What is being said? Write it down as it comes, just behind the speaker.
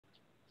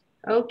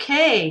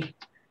Okay,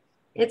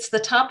 it's the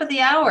top of the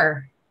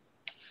hour.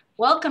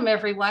 Welcome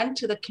everyone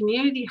to the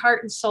Community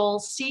Heart and Soul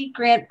Seed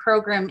Grant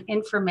Program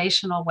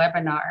informational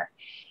webinar.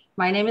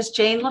 My name is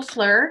Jane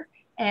LaFleur,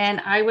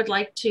 and I would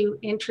like to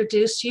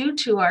introduce you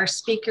to our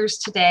speakers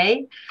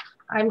today.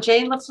 I'm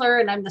Jane LaFleur,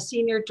 and I'm the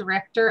Senior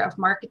Director of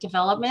Market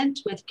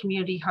Development with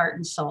Community Heart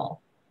and Soul.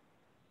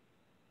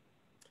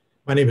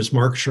 My name is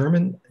Mark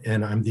Sherman,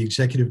 and I'm the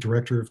Executive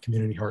Director of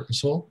Community Heart and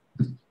Soul.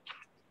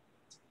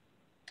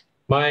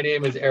 My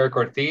name is Eric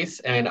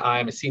Ortiz, and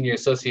I'm a Senior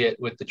Associate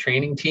with the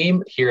training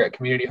team here at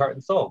Community Heart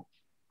and Soul.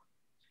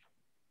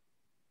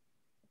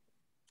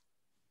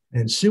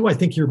 And Sue, I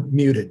think you're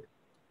muted.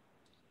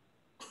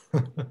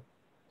 There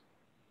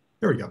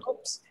we go.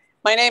 Oops.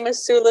 My name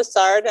is Sue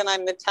Lessard, and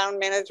I'm the Town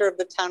Manager of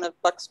the town of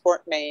Bucksport,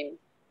 Maine.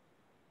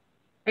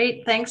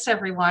 Great, thanks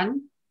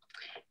everyone.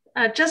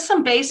 Just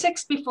some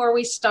basics before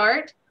we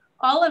start.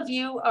 All of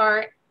you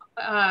are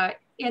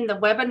in the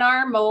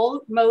webinar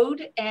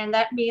mode, and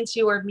that means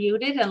you are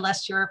muted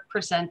unless you're a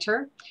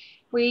presenter.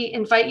 We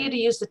invite you to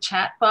use the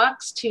chat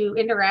box to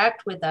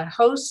interact with the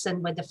hosts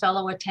and with the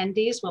fellow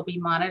attendees. We'll be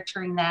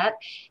monitoring that,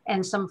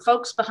 and some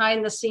folks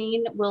behind the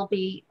scene will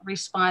be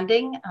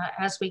responding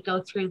as we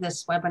go through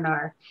this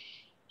webinar.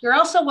 You're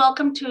also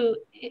welcome to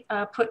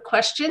put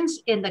questions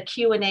in the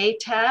Q&A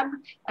tab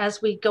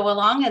as we go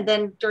along, and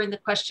then during the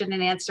question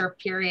and answer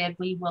period,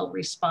 we will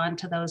respond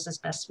to those as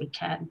best we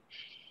can.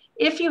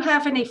 If you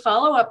have any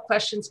follow-up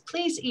questions,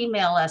 please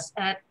email us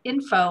at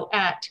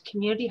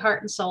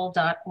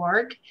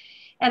info@communityheartandsoul.org.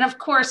 And of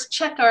course,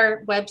 check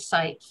our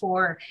website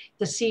for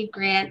the seed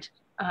grant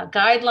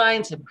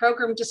guidelines and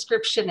program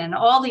description and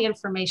all the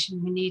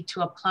information you need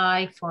to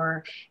apply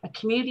for a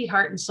Community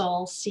Heart and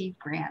Soul seed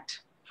grant.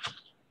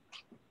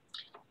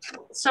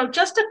 So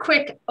just a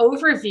quick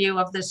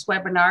overview of this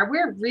webinar.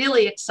 We're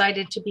really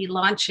excited to be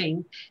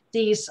launching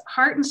these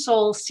Heart and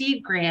Soul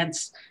seed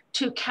grants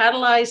to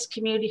catalyze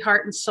community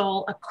heart and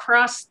soul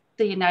across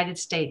the United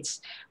States.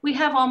 We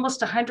have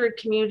almost 100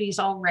 communities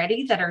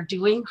already that are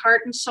doing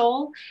heart and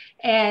soul,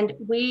 and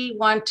we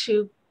want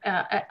to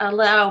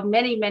allow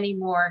many, many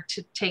more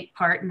to take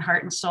part in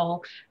heart and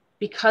soul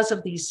because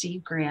of these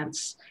seed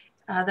grants.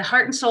 The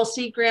Heart and Soul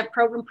Seed Grant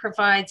Program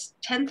provides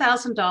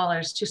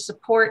 $10,000 to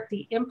support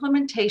the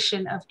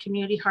implementation of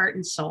Community Heart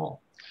and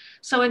Soul.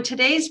 So in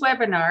today's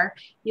webinar,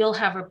 you'll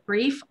have a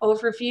brief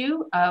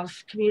overview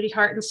of Community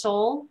Heart and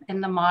Soul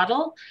and the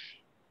model.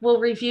 We'll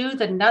review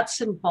the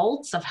nuts and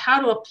bolts of how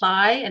to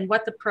apply and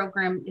what the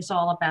program is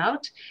all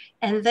about.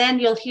 And then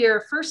you'll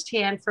hear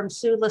firsthand from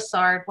Sue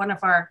Lessard, one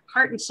of our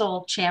Heart and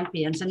Soul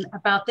champions, and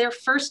about their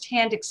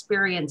firsthand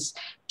experience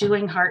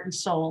doing Heart and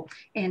Soul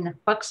in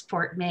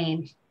Bucksport,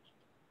 Maine.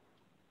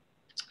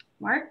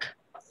 Mark?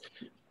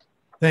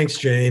 Thanks,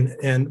 Jane,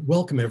 and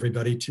welcome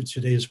everybody to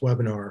today's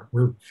webinar.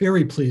 We're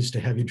very pleased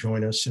to have you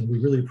join us, and we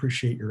really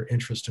appreciate your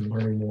interest in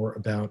learning more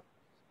about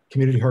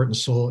Community Heart and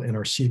Soul and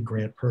our seed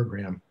grant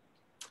program.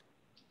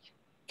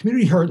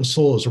 Community Heart and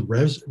Soul is a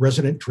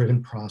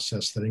resident-driven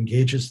process that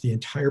engages the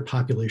entire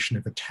population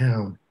of a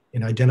town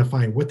in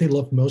identifying what they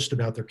love most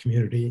about their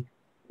community,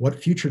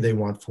 what future they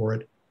want for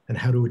it, and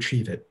how to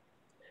achieve it.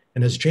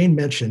 And as Jane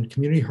mentioned,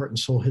 Community Heart and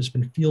Soul has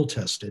been field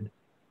tested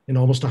in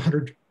almost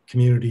 100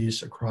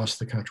 communities across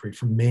the country,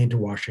 from Maine to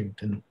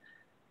Washington.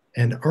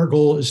 And our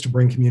goal is to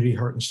bring Community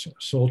Heart and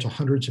Soul to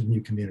hundreds of new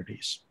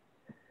communities.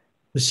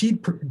 The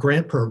Seed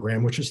Grant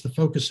Program, which is the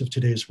focus of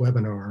today's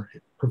webinar,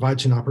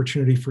 provides an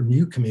opportunity for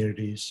new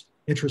communities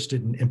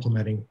interested in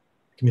implementing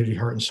Community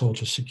Heart and Soul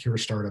to secure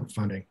startup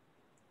funding.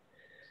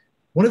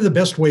 One of the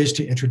best ways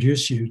to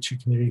introduce you to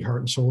Community Heart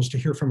and Soul is to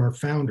hear from our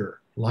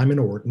founder, Lyman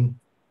Orton,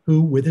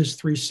 who, with his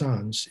 3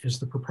 sons, is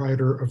the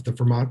proprietor of the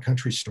Vermont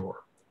Country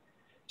Store.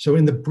 So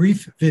in the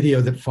brief video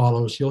that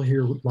follows, you'll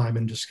hear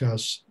Lyman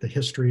discuss the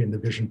history and the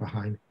vision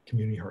behind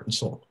Community Heart and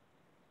Soul.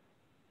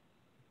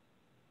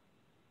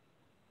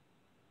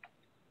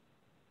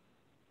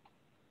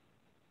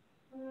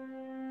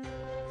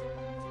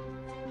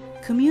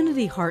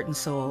 Community Heart and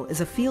Soul is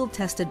a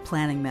field-tested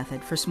planning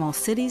method for small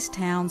cities,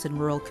 towns, and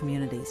rural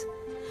communities,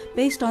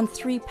 based on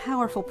 3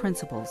 powerful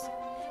principles: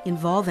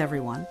 involve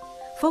everyone,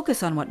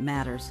 focus on what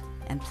matters,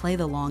 and play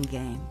the long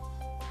game.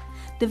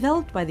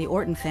 Developed by the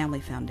Orton Family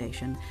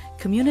Foundation,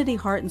 Community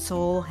Heart and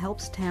Soul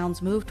helps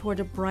towns move toward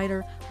a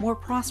brighter, more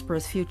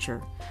prosperous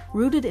future,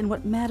 rooted in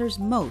what matters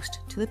most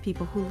to the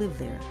people who live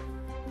there.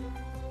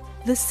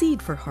 The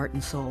seed for Heart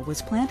and Soul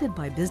was planted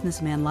by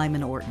businessman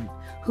Lyman Orton,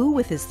 who,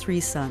 with his 3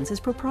 sons,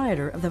 is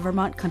proprietor of the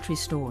Vermont Country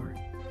Store.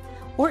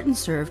 Orton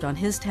served on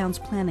his town's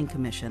planning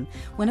commission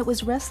when it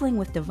was wrestling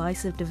with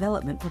divisive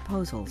development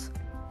proposals.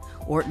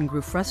 Orton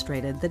grew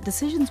frustrated that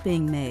decisions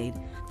being made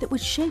that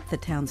would shape the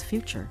town's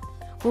future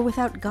were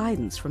without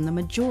guidance from the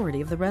majority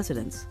of the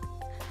residents.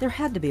 There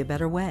had to be a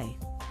better way.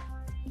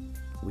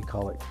 We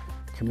call it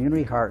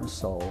Community Heart and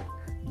Soul,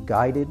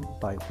 guided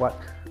by what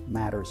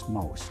matters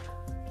most.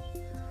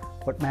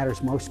 What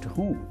matters most to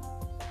whom?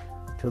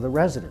 To the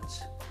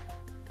residents,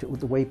 to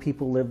the way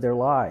people live their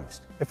lives.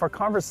 If our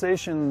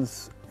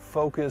conversations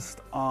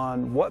focused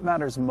on what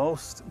matters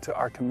most to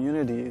our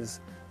communities,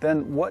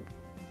 then what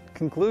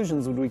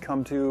conclusions would we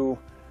come to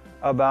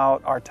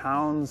about our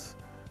town's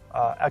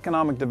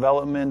economic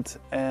development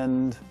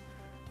and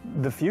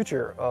the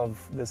future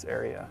of this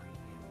area?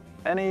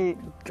 Any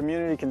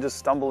community can just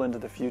stumble into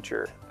the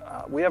future.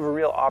 We have a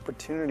real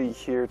opportunity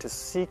here to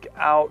seek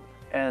out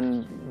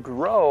and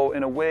grow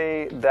in a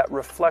way that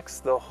reflects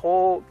the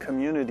whole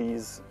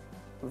community's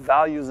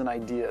values and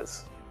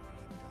ideas.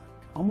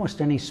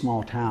 Almost any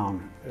small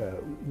town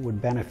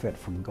would benefit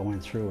from going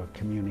through a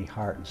community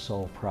heart and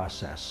soul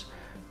process,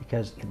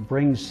 because it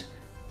brings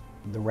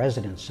the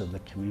residents of the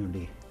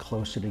community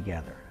closer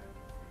together.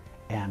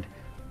 And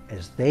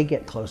as they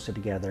get closer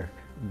together,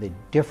 the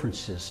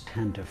differences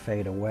tend to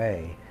fade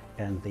away,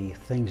 and the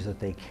things that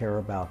they care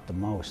about the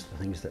most, the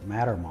things that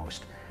matter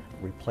most,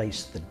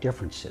 replace the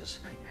differences.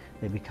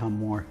 They become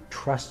more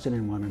trusted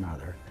in one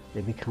another. They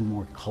become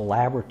more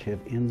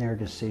collaborative in their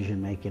decision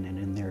making and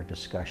in their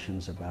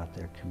discussions about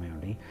their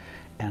community,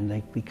 and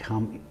they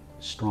become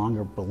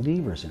stronger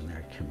believers in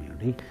their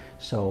community.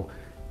 So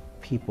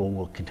people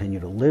will continue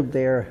to live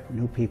there,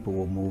 new people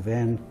will move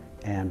in,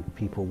 and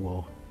people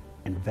will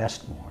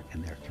invest more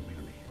in their community.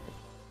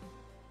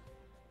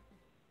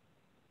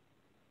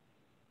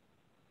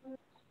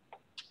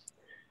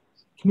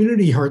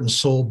 Community Heart and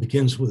Soul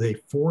begins with a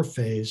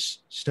 4-phase,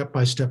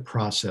 step-by-step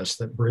process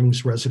that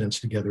brings residents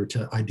together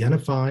to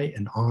identify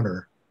and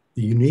honor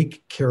the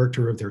unique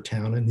character of their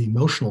town and the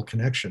emotional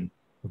connection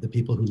of the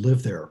people who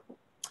live there.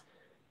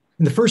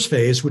 In the first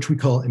phase, which we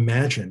call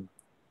Imagine,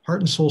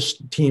 Heart and Soul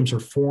teams are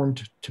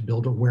formed to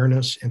build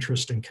awareness,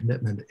 interest, and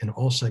commitment in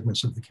all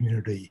segments of the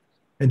community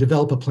and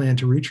develop a plan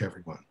to reach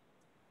everyone.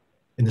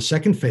 In the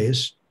second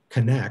phase,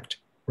 Connect,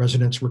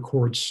 residents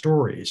record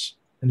stories,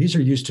 and these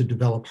are used to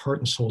develop heart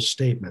and soul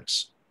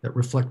statements that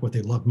reflect what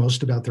they love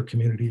most about their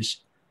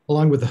communities,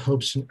 along with the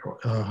hopes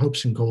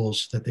and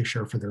goals that they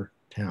share for their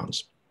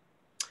towns.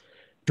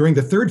 During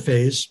the third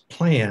phase,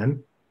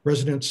 Plan,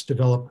 residents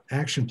develop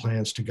action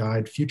plans to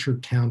guide future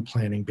town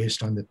planning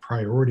based on the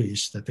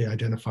priorities that they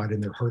identified in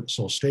their heart and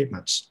soul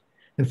statements.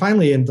 And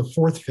finally, in the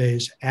fourth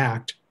phase,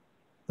 Act,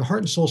 the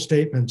heart and soul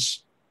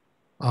statements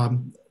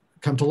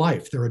come to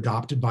life. They're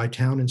adopted by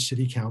town and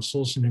city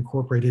councils and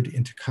incorporated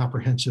into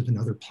comprehensive and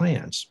other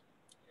plans.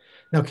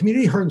 Now,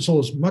 Community Heart and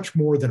Soul is much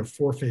more than a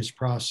 4-phase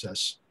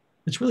process.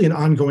 It's really an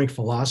ongoing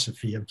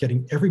philosophy of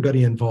getting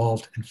everybody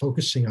involved and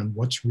focusing on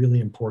what's really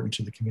important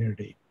to the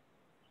community.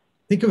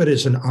 Think of it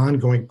as an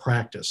ongoing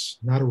practice,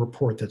 not a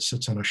report that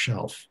sits on a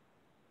shelf.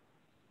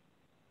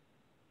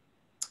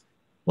 I'd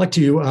like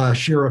to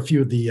share a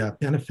few of the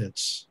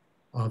benefits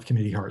of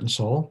Community Heart and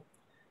Soul.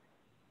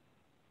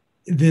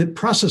 The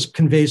process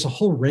conveys a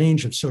whole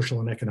range of social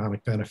and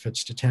economic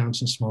benefits to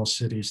towns and small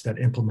cities that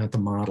implement the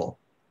model.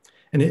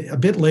 And a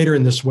bit later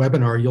in this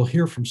webinar, you'll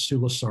hear from Sue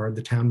Lessard,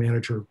 the town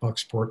manager of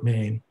Bucksport,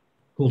 Maine,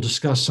 who will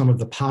discuss some of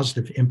the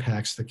positive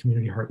impacts that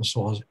Community Heart and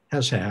Soul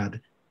has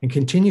had and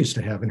continues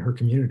to have in her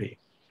community.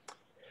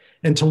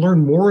 And to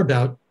learn more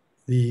about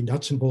the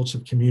nuts and bolts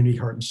of Community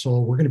Heart and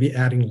Soul, we're going to be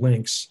adding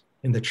links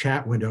in the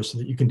chat window so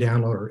that you can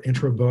download our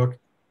intro book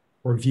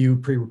or view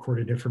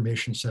pre-recorded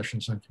information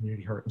sessions on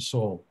Community Heart and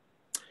Soul.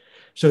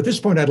 So at this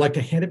point, I'd like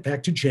to hand it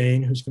back to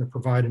Jane, who's going to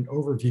provide an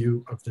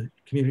overview of the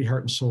Community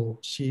Heart and Soul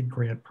Seed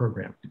Grant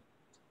Program.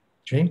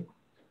 Jane?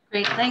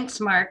 Great, thanks,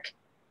 Mark.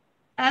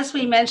 As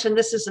we mentioned,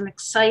 this is an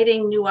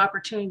exciting new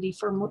opportunity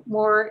for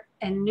more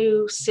and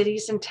new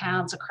cities and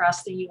towns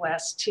across the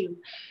US to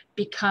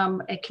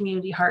become a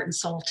Community Heart and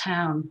Soul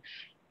town.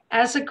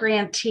 As a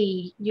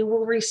grantee, you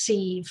will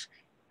receive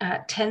a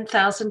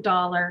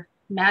 $10,000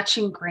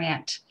 matching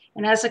grant.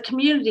 And as a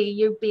community,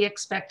 you'd be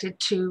expected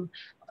to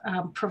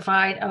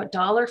provide a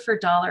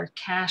dollar-for-dollar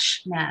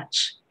cash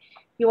match.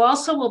 You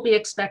also will be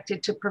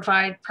expected to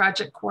provide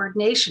project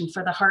coordination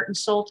for the Heart and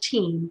Soul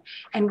team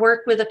and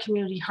work with a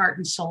Community Heart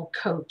and Soul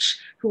coach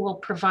who will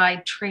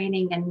provide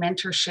training and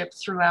mentorship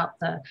throughout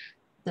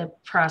the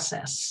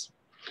process.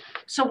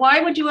 So why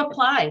would you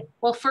apply?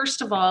 Well,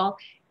 first of all,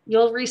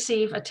 you'll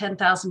receive a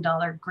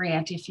 $10,000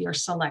 grant if you're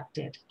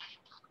selected.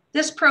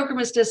 This program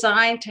is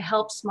designed to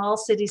help small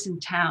cities and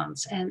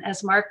towns. And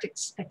as Mark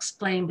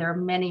explained, there are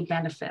many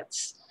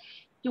benefits.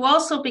 You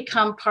also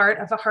become part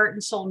of a Heart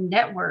and Soul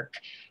network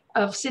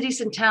of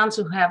cities and towns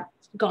who have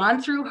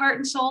gone through Heart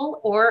and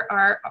Soul or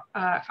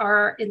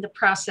are in the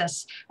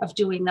process of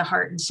doing the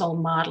Heart and Soul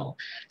model.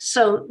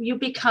 So you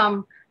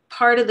become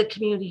part of the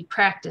community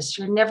practice.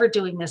 You're never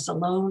doing this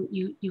alone.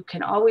 You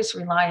can always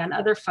rely on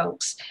other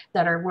folks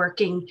that are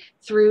working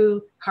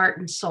through Heart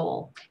and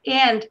Soul,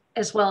 and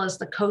as well as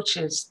the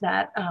coaches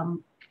that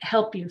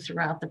help you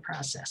throughout the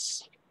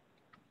process.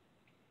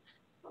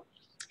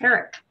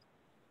 Eric.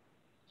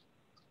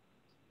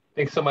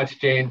 Thanks so much,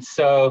 Jane.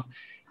 So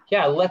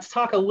yeah, let's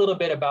talk a little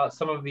bit about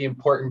some of the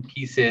important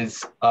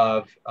pieces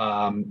of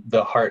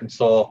the Heart and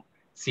Soul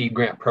Seed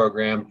Grant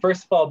Program.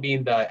 First of all,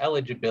 being the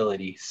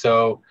eligibility.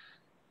 So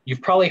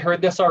you've probably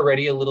heard this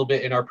already a little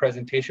bit in our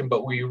presentation,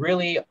 but we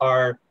really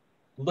are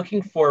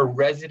looking for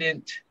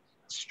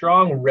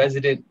strong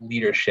resident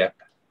leadership.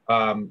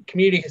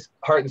 Community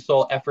Heart and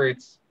Soul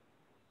efforts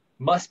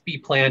must be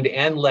planned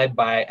and led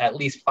by at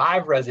least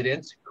 5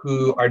 residents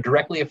who are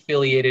directly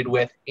affiliated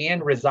with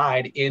and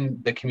reside in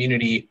the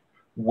community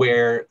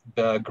where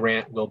the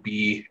grant will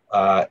be,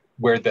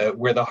 where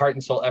the Heart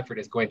and Soul effort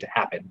is going to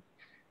happen.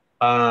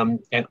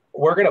 And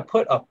we're going to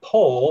put a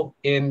poll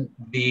in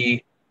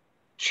the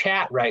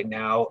chat right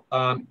now.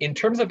 In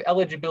terms of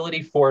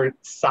eligibility for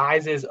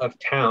sizes of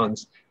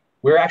towns,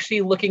 we're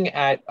actually looking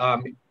at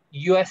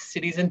US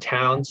cities and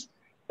towns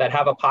that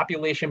have a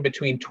population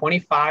between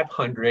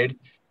 2,500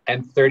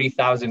 and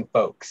 30,000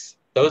 folks.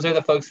 Those are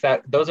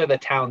the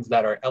towns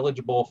that are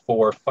eligible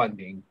for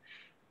funding.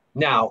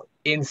 Now,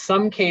 in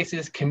some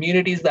cases,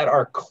 communities that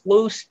are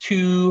close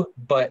to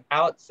but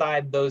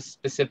outside those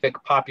specific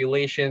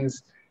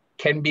populations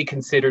can be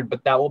considered,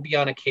 but that will be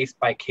on a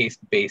case-by-case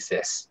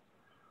basis.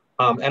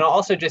 And I'll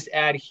also just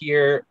add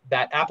here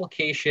that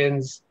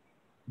applications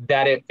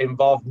that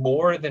involve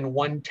more than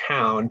one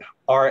town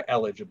are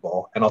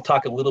eligible. And I'll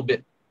talk a little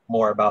bit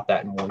more about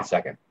that in 1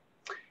 second.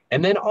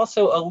 And then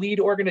also a lead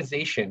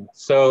organization.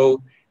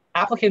 So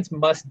applicants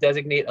must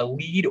designate a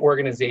lead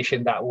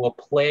organization that will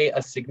play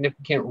a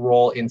significant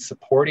role in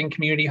supporting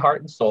community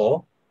heart and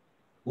soul.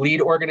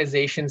 Lead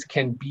organizations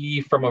can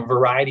be from a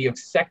variety of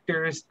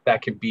sectors.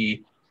 That could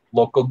be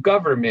local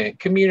government,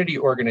 community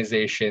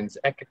organizations,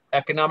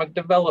 economic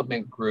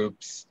development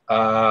groups,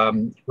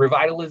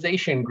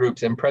 revitalization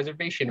groups and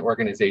preservation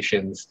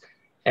organizations,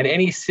 and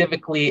any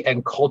civically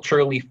and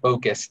culturally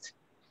focused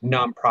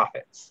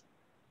nonprofits.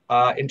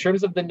 In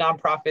terms of the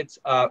nonprofits,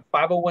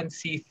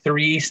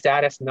 501c3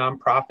 status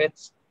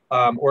nonprofits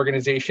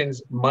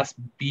organizations must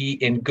be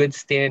in good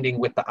standing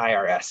with the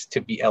IRS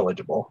to be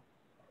eligible.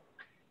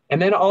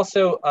 And then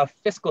also a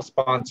fiscal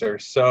sponsor.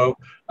 So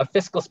a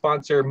fiscal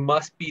sponsor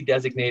must be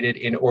designated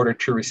in order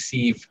to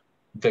receive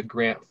the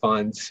grant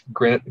funds.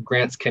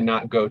 Grants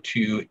cannot go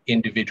to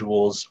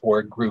individuals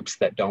or groups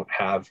that don't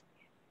have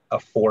a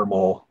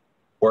formal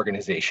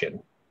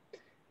organization.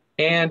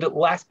 And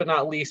last but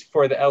not least,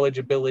 for the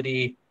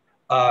eligibility,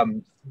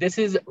 this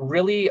is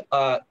really,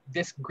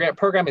 this grant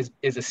program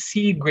is a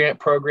seed grant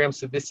program.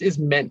 So this is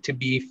meant to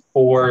be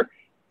for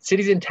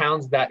cities and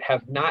towns that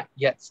have not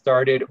yet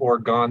started or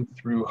gone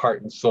through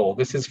Heart and Soul.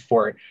 This is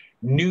for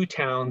new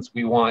towns.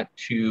 We want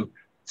to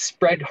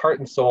spread Heart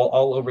and Soul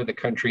all over the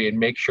country and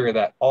make sure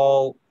that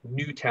all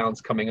new towns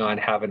coming on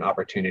have an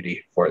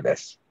opportunity for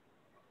this.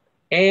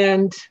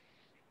 And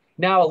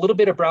now a little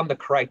bit around the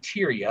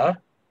criteria.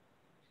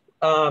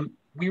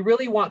 We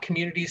really want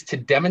communities to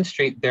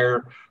demonstrate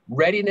their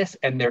readiness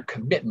and their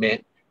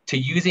commitment to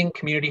using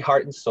community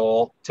heart and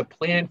soul to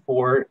plan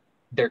for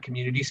their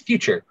community's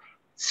future.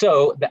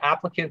 So the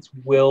applicants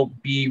will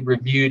be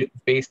reviewed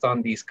based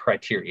on these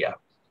criteria.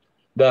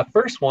 The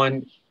first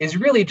one is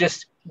really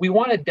just, we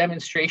want a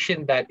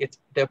demonstration that it's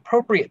the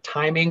appropriate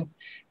timing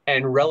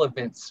and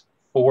relevance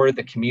for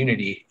the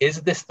community.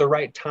 Is this the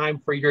right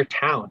time for your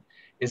town?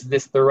 Is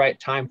this the right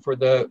time for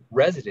the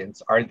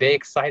residents? Are they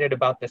excited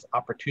about this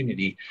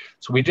opportunity?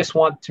 So we just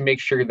want to make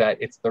sure that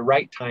it's the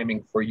right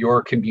timing for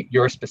your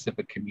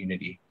specific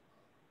community.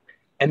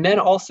 And then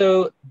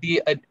also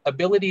the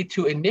ability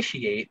to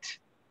initiate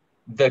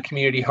the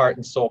community heart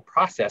and soul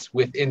process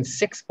within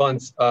 6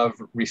 months of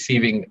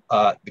receiving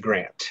the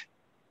grant.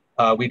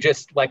 We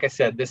just, like I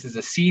said, this is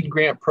a seed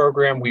grant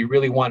program. We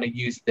really want to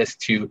use this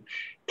to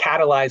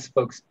catalyze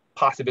folks'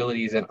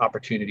 possibilities and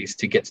opportunities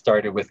to get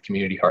started with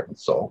community heart and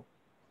soul.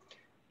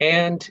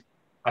 And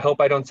I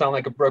hope I don't sound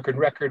like a broken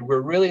record.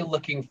 We're really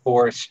looking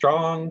for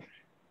strong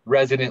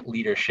resident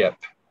leadership.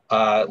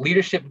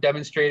 Leadership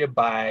demonstrated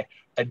by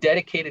a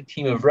dedicated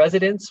team of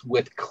residents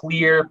with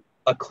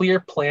a clear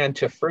plan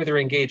to further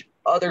engage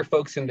other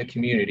folks in the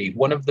community.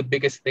 One of the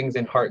biggest things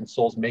in Heart and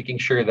Soul is making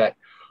sure that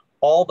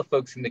all the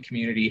folks in the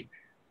community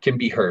can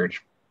be heard.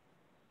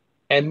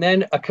 And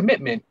then a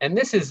commitment. And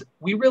this is,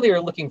 we really are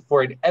looking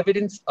for an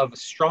evidence of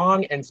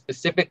strong and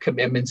specific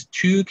commitments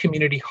to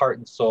community heart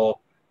and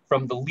soul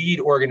from the lead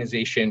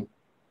organization,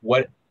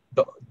 what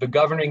the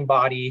governing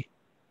body,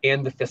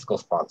 and the fiscal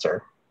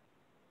sponsor.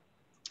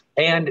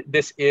 And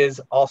this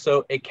is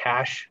also a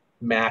cash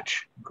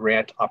match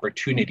grant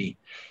opportunity.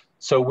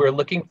 So we're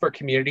looking for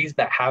communities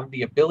that have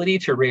the ability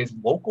to raise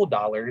local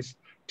dollars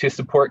to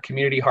support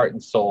community heart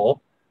and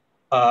soul.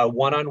 A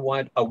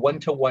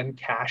one-to-one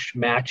cash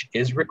match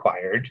is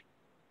required.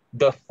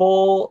 The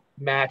full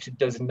match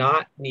does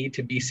not need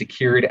to be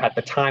secured at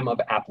the time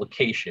of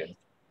application.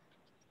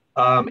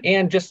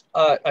 And just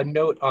a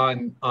note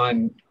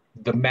on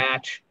the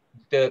match,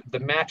 the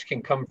match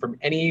can come from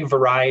any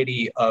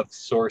variety of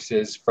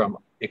sources.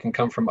 It can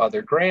come from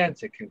other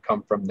grants, it can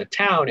come from the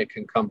town, it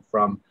can come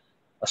from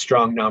a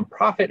strong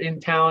nonprofit in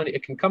town,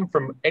 it can come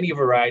from any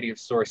variety of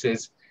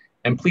sources.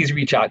 And please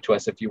reach out to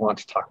us if you want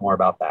to talk more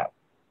about that.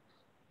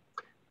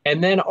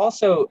 And then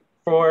also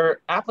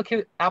for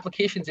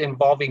applications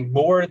involving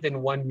more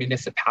than one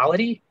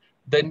municipality,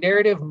 the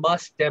narrative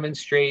must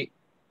demonstrate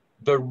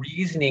the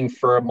reasoning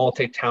for a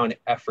multi-town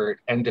effort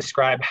and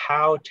describe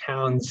how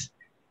towns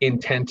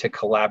intend to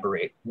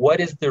collaborate. What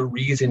is the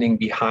reasoning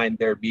behind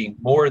there being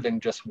more than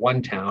just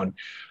one town?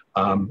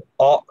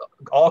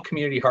 All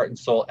community heart and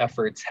soul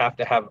efforts have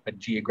to have a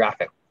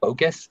geographic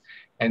focus.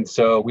 And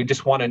so we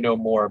just want to know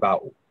more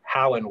about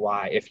how and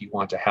why if you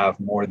want to have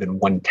more than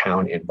one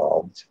town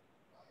involved.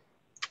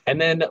 And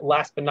then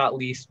last but not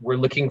least, we're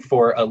looking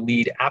for a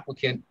lead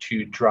applicant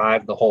to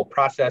drive the whole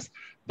process.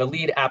 The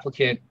lead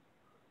applicant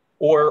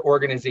or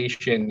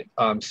organization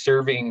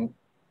serving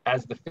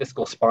as the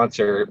fiscal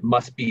sponsor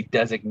must be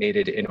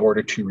designated in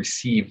order to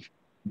receive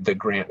the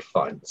grant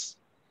funds.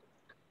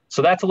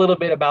 So that's a little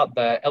bit about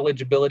the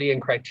eligibility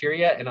and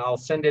criteria, and I'll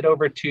send it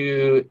over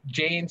to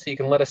Jane so you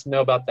can let us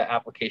know about the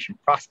application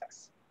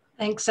process.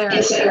 Thanks,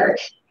 Eric.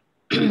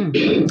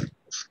 It's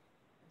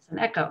an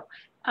echo.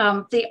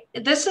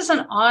 This is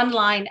an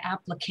online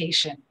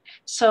application.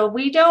 So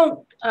we're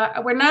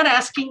not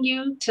asking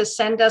you to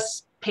send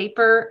us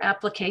paper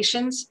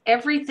applications.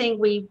 Everything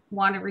we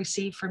want to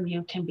receive from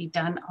you can be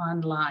done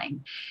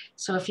online.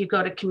 So if you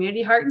go to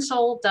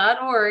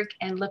communityheartandsoul.org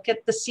and look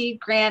at the seed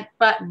grant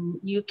button,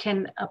 you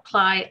can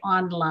apply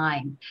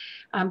online.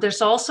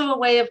 There's also a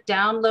way of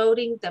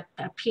downloading the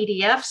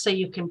PDF so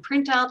you can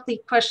print out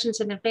the questions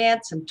in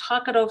advance and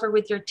talk it over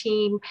with your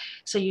team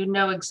so you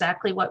know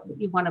exactly what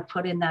you want to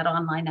put in that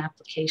online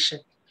application.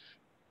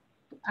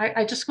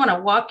 I just want to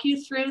walk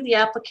you through the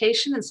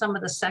application and some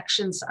of the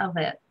sections of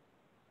it.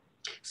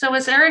 So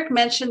as Eric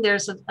mentioned,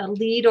 there's a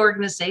lead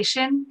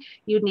organization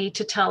you need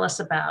to tell us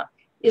about.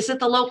 Is it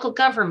the local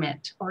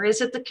government, or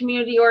is it the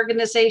community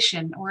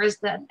organization, or is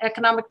that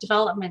economic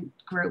development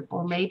group,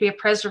 or maybe a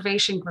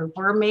preservation group,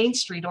 or a Main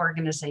Street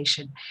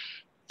organization?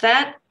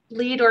 That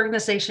lead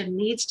organization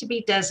needs to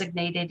be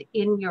designated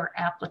in your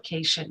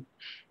application.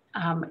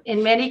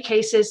 In many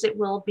cases, it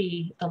will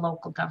be the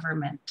local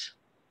government.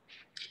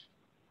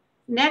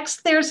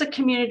 Next, there's a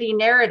community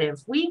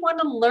narrative. We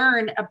want to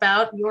learn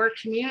about your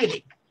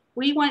community.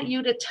 We want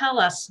you to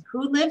tell us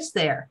who lives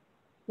there.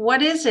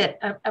 What is it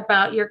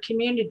about your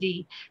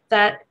community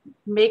that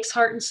makes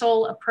Heart and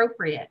Soul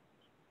appropriate?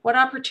 What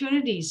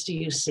opportunities do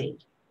you see?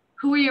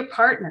 Who are your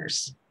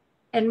partners?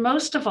 And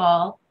most of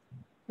all,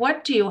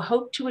 what do you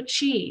hope to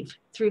achieve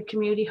through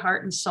Community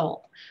Heart and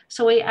Soul?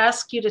 So we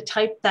ask you to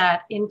type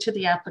that into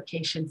the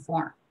application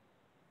form.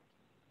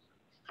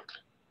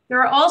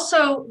 There are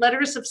also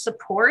letters of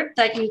support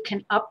that you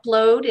can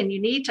upload, and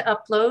you need to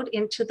upload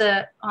into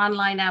the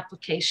online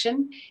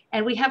application.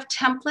 And we have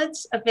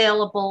templates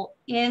available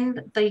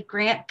in the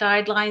grant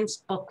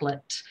guidelines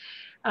booklet.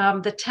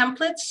 The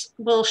templates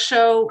will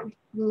show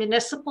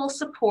municipal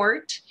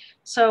support.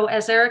 So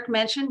as Eric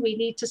mentioned, we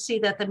need to see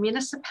that the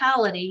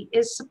municipality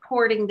is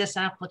supporting this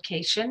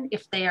application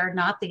if they are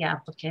not the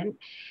applicant,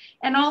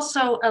 and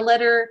also a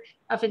letter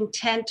of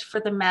intent for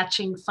the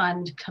matching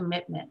fund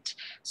commitment.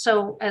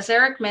 So as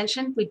Eric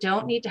mentioned, we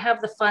don't need to have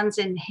the funds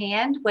in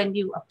hand when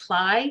you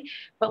apply,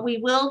 but we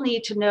will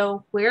need to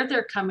know where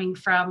they're coming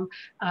from,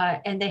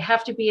 and they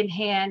have to be in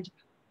hand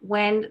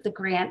when the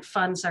grant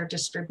funds are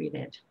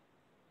distributed.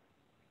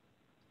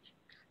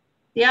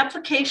 The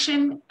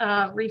application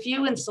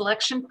review and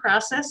selection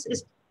process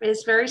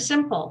is very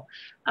simple.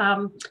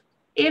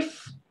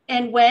 If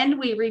and when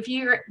we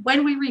review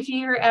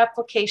your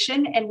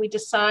application and we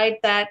decide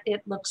that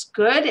it looks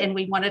good and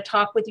we want to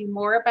talk with you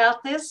more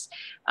about this,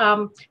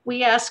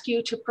 we ask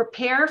you to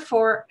prepare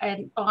for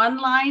an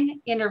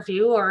online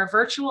interview or a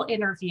virtual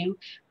interview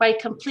by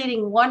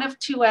completing one of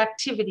two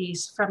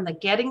activities from the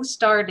Getting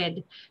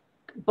Started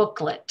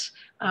booklet.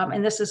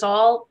 And this is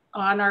all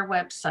on our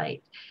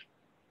website.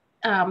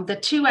 The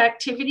two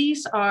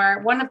activities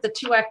are, one of the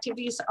two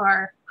activities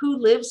are who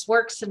lives,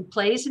 works, and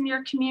plays in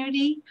your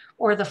community,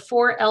 or the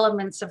 4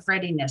 elements of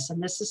readiness.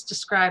 And this is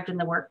described in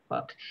the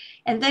workbook.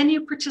 And then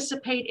you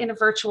participate in a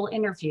virtual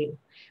interview.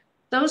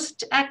 Those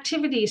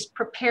activities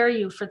prepare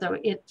you for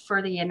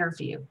the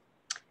interview.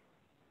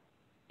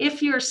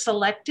 If you're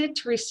selected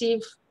to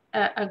receive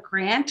a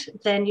grant,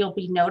 then you'll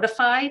be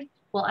notified.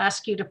 We'll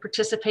ask you to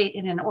participate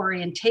in an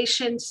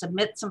orientation,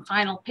 submit some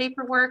final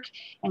paperwork,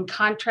 and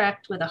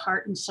contract with a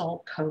Heart and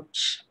Soul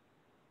coach.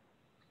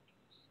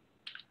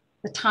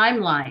 The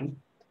timeline.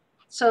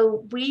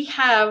 So we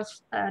have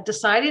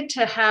decided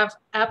to have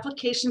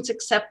applications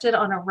accepted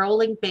on a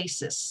rolling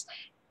basis.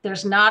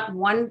 There's not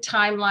one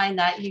timeline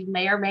that you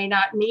may or may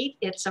not meet.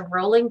 It's a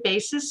rolling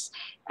basis.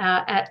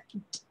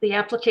 The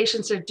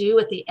applications are due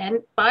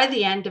by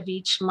the end of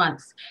each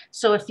month.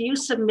 So if you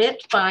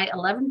submit by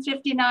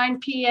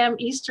 11:59 p.m.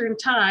 Eastern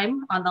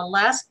Time on the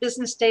last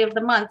business day of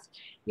the month,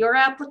 your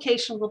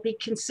application will be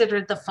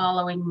considered the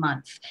following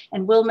month,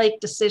 and we'll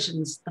make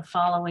decisions the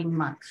following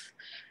month.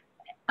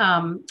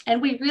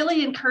 And we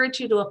really encourage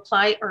you to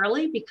apply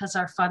early because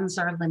our funds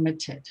are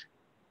limited.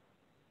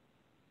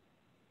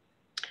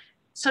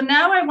 So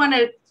now I want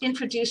to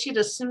introduce you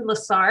to Sue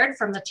Lessard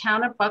from the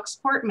town of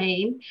Bucksport,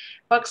 Maine.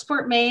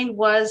 Bucksport, Maine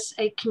was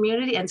a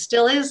community and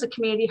still is a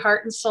community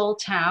heart and soul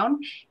town.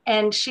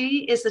 And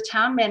she is the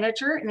town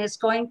manager and is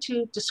going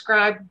to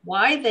describe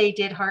why they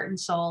did heart and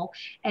soul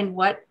and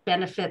what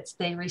benefits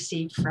they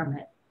received from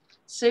it.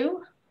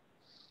 Sue?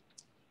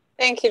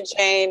 Thank you,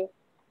 Jane.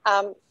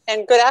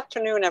 And good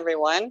afternoon,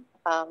 everyone.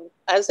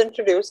 As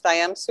introduced, I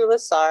am Sue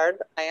Lessard.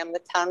 I am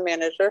the town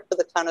manager for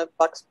the town of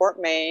Bucksport,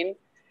 Maine,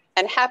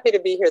 and happy to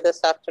be here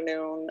this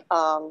afternoon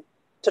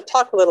to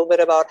talk a little bit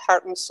about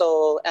Heart and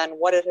Soul and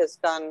what it has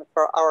done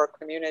for our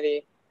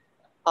community.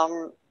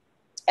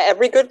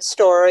 Every good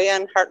story,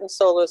 and Heart and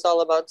Soul is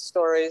all about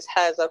stories,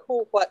 has a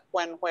who, what,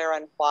 when, where,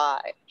 and why.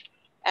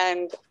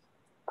 And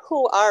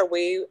who are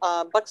we?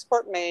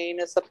 Bucksport, Maine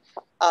is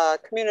a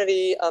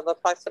community of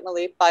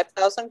approximately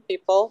 5,000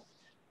 people.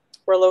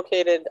 We're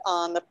located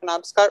on the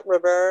Penobscot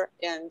River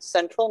in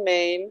central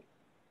Maine.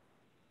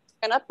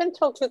 And up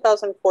until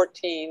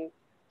 2014,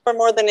 for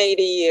more than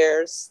 80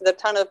 years, the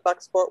town of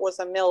Bucksport was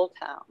a mill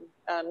town.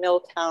 A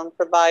mill town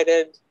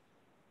provided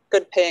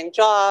good paying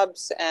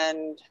jobs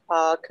and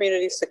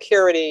community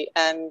security.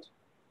 And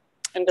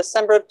in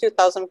December of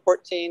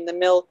 2014, the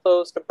mill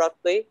closed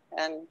abruptly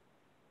and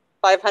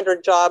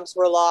 500 jobs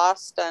were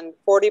lost and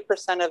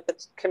 40% of the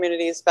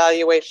community's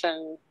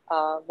valuation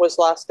was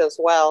lost as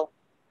well.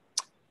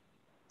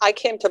 I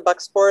came to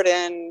Bucksport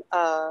in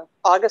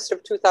August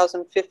of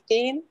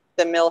 2015.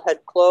 The mill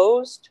had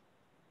closed.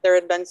 There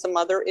had been some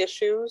other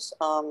issues.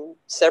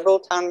 Several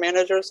town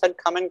managers had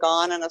come and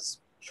gone in a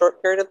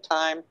short period of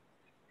time.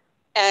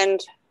 And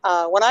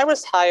when I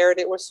was hired,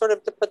 it was sort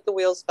of to put the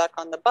wheels back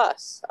on the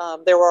bus.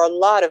 There were a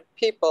lot of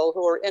people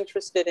who were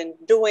interested in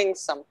doing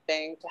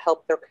something to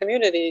help their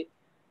community,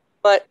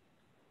 but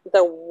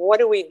the what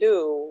do we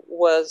do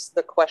was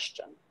the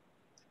question.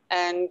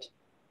 And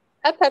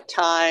at that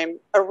time,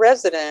 a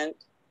resident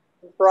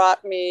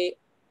brought me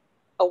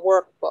a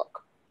workbook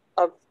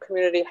of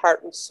Community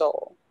Heart and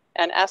Soul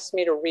and asked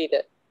me to read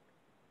it,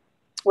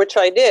 which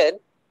I did.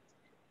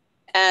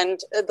 And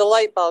the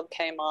light bulb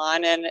came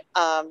on, and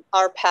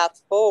our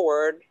path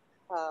forward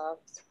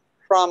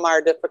from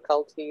our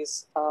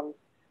difficulties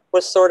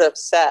was sort of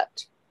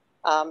set.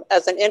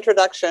 As an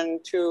introduction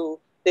to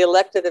the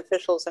elected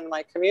officials in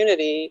my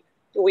community,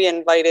 we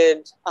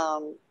invited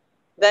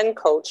then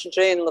Coach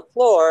Jane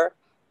LaFleur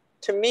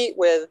to meet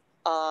with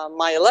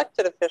my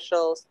elected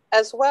officials,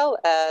 as well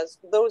as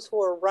those who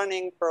were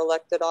running for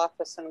elected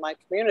office in my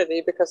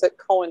community, because it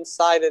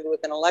coincided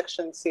with an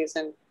election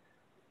season,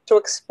 to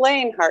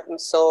explain Heart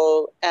and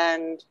Soul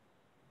and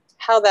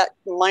how that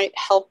might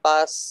help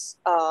us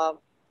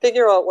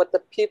figure out what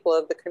the people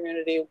of the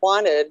community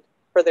wanted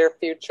for their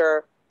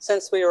future,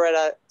 since we were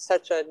at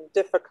such a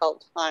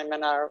difficult time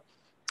in our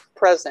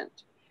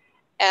present.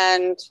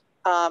 And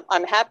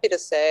I'm happy to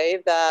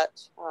say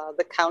that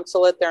the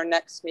council at their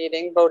next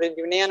meeting voted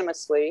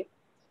unanimously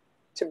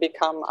to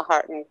become a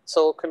Heart and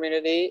Soul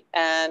community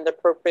and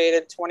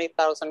appropriated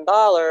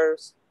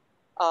 $20,000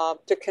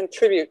 to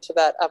contribute to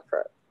that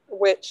effort,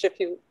 which, if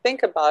you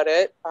think about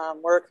it,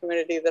 we're a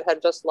community that had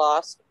just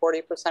lost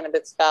 40% of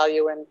its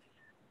value, and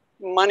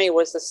money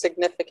was a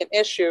significant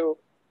issue,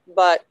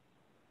 but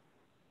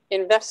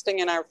investing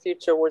in our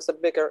future was a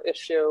bigger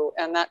issue,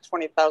 and that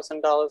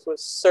 $20,000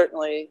 was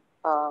certainly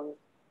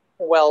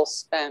well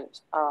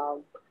spent.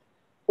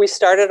 We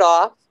started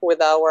off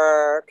with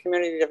our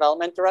community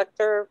development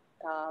director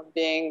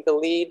being the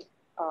lead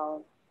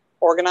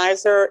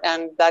organizer,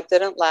 and that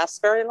didn't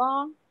last very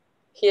long.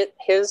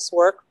 His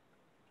work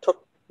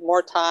took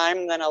more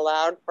time than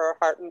allowed for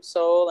Heart and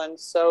Soul, and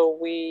so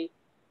we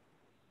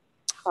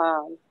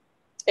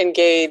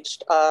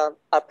engaged a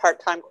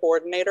part-time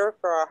coordinator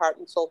for our Heart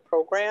and Soul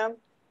program,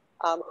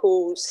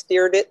 who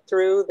steered it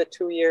through the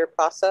 2-year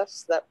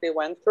process that we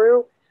went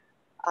through.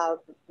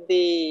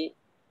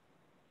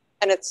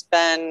 And it's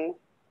been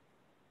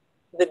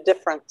the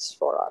difference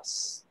for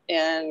us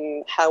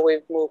in how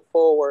we've moved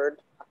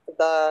forward.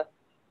 The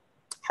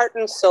Heart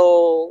and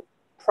Soul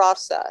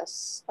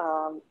process,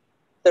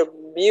 the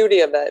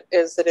beauty of it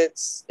is that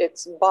it's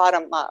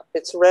bottom up,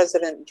 it's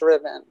resident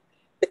driven.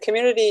 The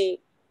community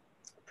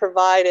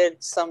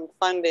provided some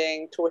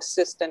funding to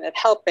assist in it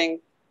helping,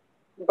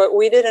 but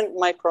we didn't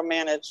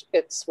micromanage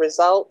its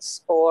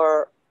results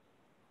or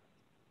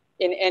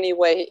in any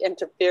way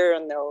interfere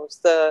in those.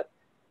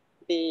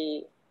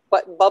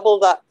 What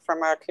bubbled up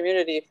from our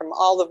community, from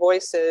all the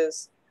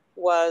voices,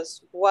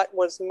 was what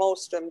was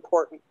most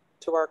important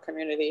to our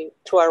community,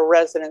 to our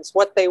residents,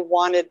 what they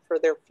wanted for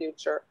their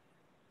future.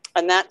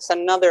 And that's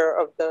another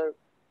of the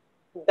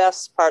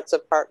best parts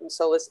of Heart and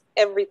Soul, is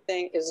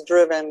everything is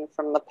driven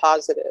from the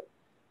positive.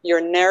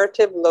 Your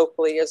narrative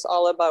locally is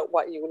all about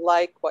what you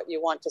like, what you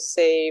want to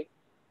save,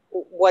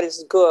 what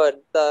is good,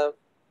 the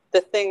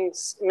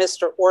things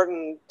Mr.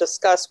 Orton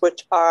discussed,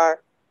 which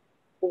are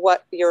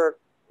what you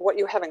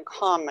have in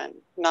common,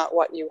 not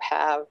what you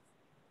have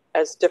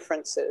as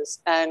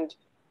differences. And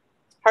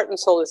Heart and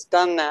Soul has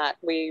done that.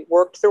 We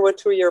worked through a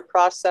 2-year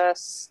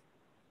process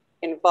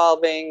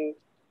involving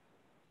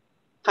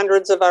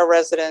hundreds of our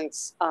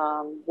residents.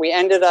 We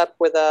ended up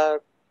with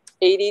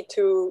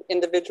 82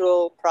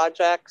 individual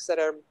projects that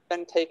have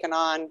been taken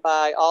on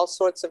by all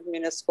sorts of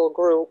municipal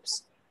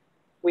groups.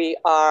 We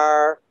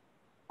have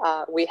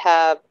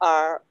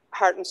our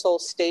Heart and Soul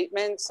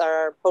statements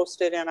are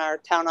posted in our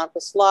town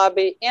office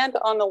lobby and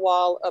on the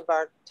wall of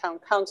our town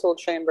council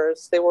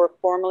chambers. They were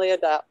formally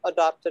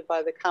adopted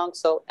by the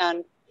council,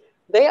 and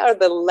They are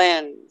the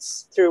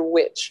lens through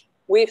which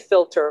we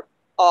filter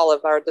all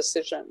of our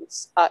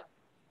decisions.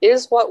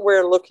 Is what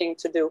we're looking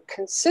to do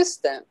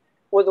consistent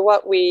with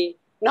what we,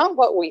 not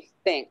what we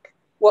think,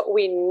 what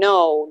we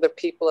know the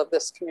people of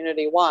this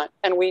community want?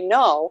 And we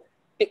know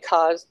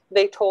because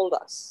they told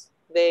us.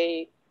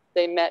 They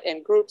met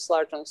in groups,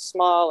 large and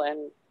small,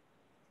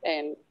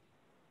 and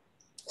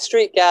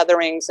street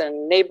gatherings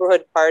and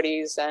neighborhood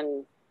parties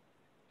and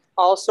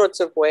all sorts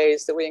of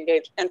ways that we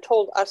engaged, and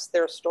told us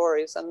their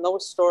stories. And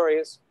those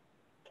stories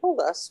told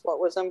us what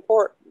was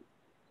important.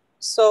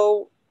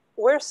 So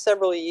we're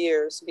several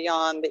years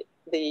beyond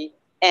the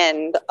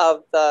end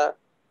of the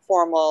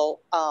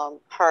formal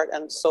Heart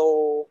and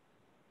Soul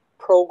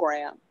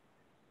program.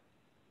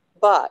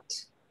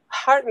 But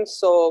Heart and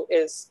Soul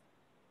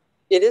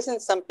it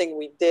isn't something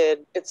we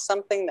did, it's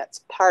something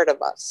that's part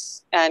of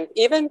us. And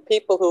even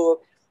people who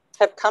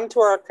have come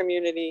to our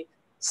community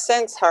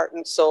since Heart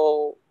and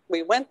Soul,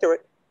 we went through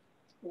it,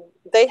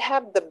 they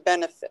have the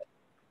benefit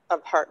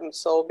of Heart and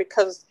Soul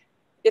because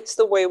it's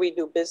the way we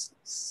do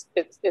business.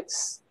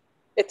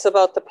 It's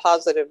about the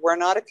positive. We're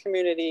not a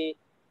community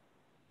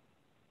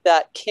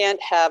that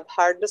can't have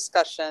hard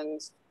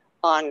discussions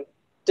on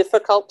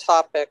difficult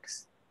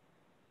topics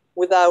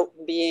without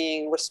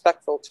being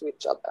respectful to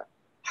each other.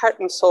 Heart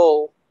and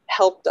Soul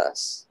helped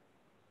us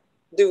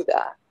do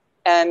that.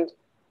 And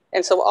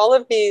so all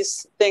of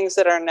these things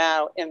that are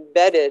now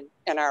embedded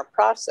in our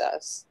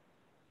process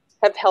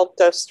have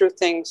helped us through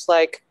things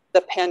like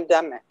the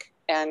pandemic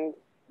and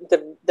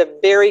the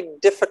very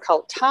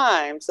difficult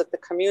times that the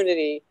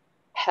community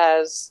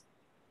has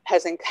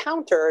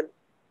encountered.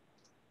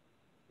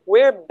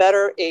 We're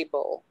better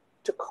able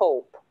to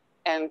cope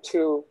and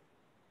to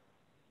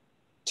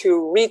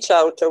reach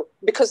out to,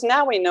 because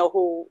now we know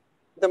who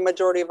the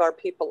majority of our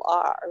people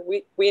are.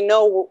 We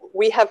know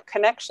we have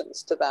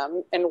connections to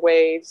them in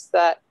ways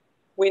that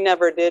we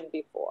never did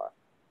before.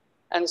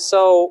 And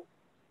so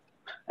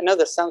I know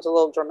this sounds a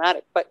little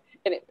dramatic, but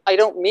I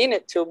don't mean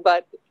it to,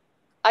 but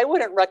I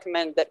wouldn't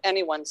recommend that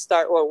anyone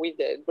start what we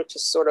did, which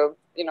is sort of,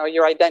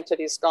 your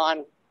identity's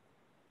gone.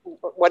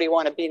 What do you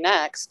want to be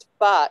next?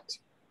 But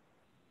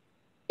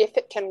if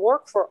it can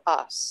work for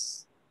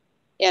us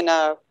in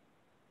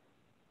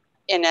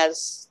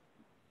as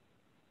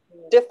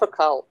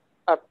difficult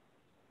a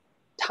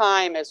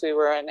time as we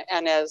were in,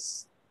 and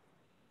as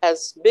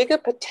big a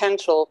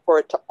potential for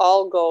it to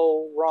all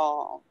go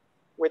wrong,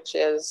 which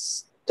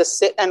is to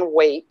sit and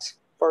wait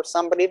for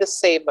somebody to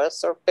save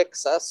us or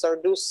fix us or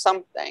do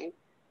something.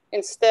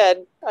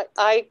 Instead,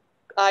 I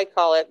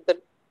call it that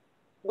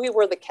we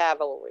were the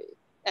cavalry,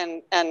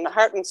 and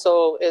Heart and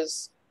Soul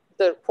is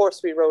the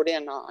force we rode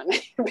in on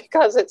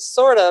because it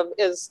sort of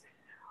is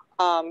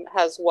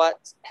has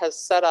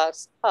set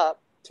us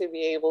up to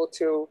be able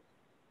to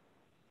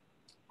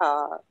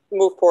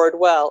move forward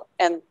well.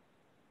 And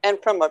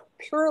from a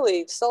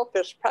purely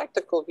selfish,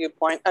 practical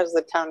viewpoint, as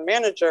the town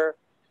manager,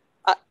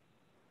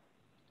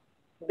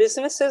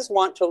 businesses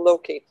want to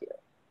locate here.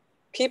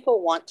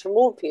 People want to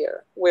move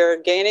here. We're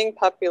gaining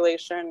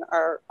population.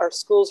 Our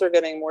schools are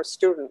getting more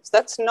students.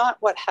 That's not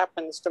what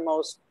happens to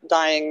most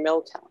dying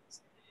mill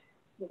towns.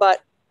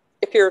 But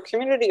if you're a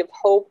community of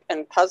hope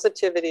and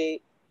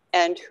positivity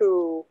and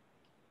who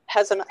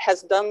has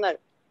done the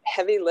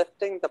heavy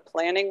lifting, the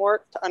planning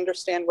work to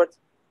understand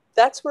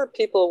that's where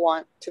people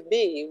want to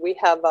be. We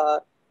have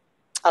a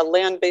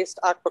land-based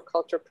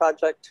aquaculture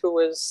project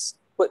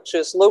which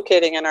is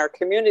locating in our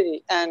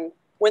community. And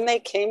when they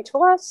came to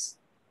us,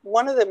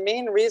 one of the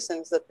main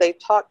reasons that they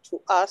talked to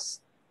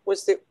us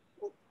was that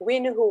we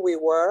knew who we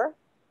were.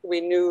 We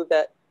knew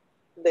that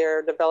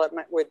their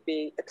development would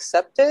be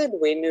accepted.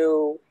 We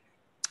knew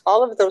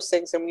all of those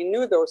things, and we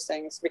knew those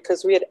things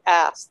because we had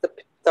asked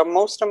the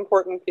most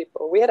important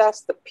people. We had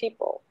asked the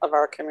people of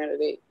our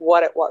community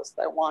what it was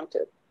they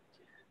wanted.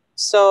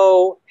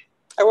 So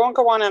I won't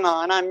go on and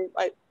on.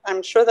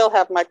 I'm sure they'll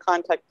have my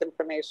contact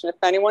information. If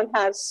anyone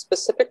has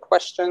specific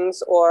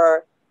questions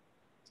or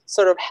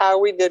sort of how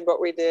we did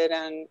what we did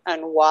and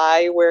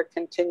why we're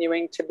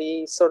continuing to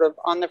be sort of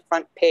on the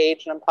front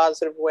page in a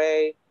positive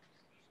way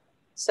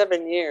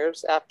 7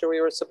 years after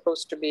we were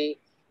supposed to be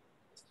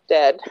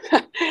dead,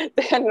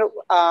 then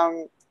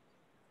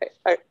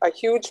a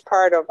huge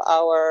part of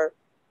our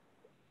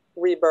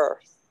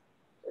rebirth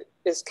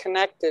is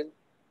connected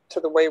to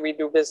the way we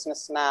do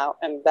business now.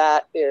 And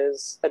that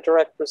is a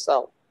direct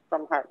result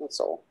from Heart and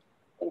Soul.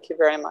 Thank you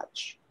very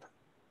much.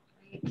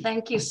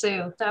 Thank you,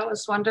 Sue. That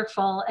was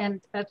wonderful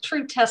and a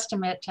true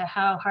testament to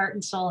how Heart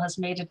and Soul has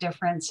made a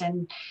difference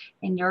in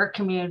your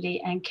community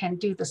and can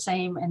do the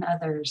same in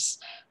others.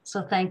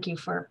 So thank you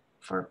for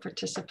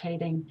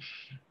participating.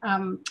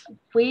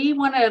 We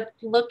want to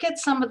look at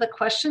some of the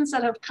questions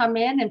that have come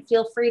in and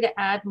feel free to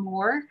add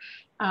more.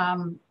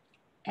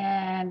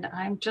 And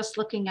I'm just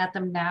looking at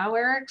them now,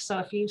 Eric. So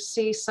if you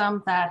see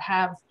some that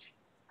have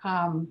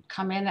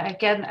come in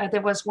again,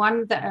 there was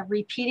one that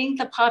repeating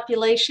the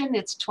population,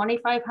 it's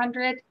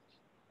 2,500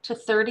 to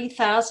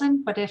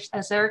 30,000. But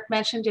as Eric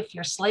mentioned, if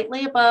you're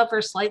slightly above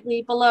or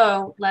slightly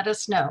below, let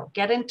us know,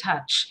 get in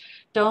touch.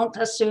 don't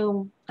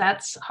assume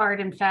that's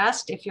hard and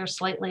fast if you're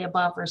slightly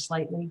above or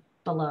slightly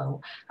below.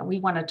 We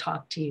want to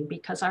talk to you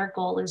because our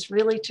goal is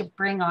really to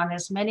bring on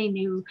as many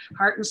new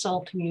heart and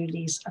soul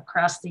communities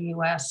across the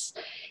US.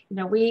 You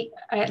know,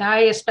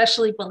 I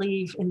especially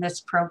believe in this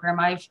program.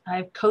 I've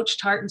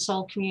coached heart and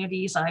soul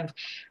communities. I've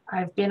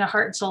been a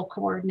heart and soul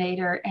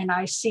coordinator, and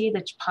I see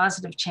the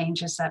positive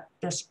changes that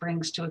this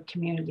brings to a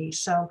community.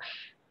 So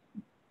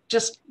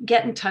just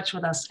get in touch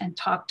with us and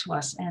talk to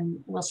us,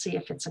 and we'll see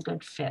if it's a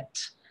good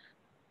fit.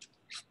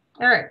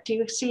 Eric, do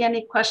you see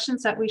any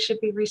questions that we should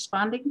be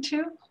responding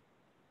to?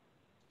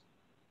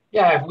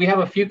 Yeah, we have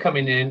a few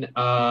coming in.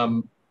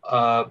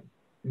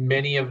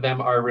 Many of them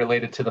are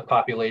related to the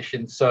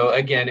population. So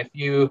again, if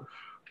you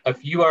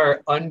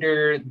are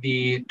under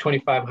the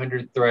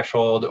 2,500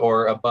 threshold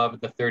or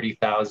above the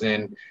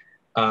 30,000,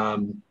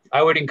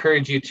 I would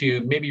encourage you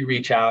to maybe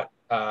reach out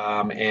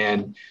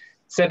and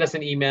send us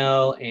an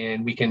email,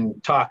 and we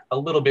can talk a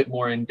little bit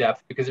more in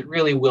depth, because it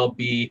really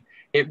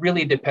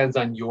depends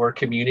on your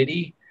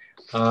community.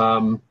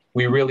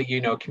 We really,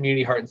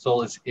 Community Heart and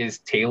Soul is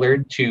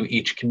tailored to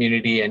each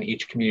community and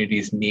each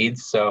community's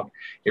needs. So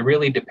it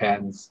really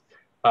depends.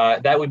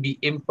 That would be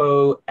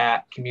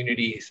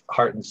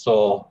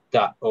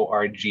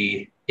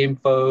info@communityheartandsoul.org,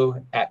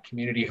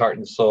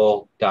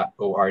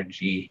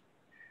 info@communityheartandsoul.org.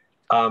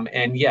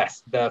 And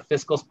yes, the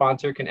fiscal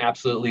sponsor can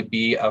absolutely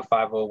be a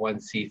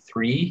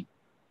 501c3.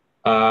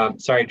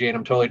 Sorry, Jane,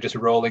 I'm totally just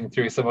rolling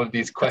through some of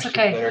these questions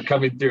that are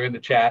coming through in the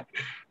chat.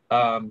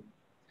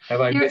 Have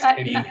I missed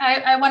any?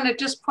 I want to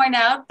just point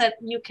out that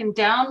you can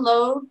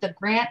download the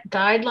grant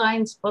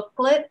guidelines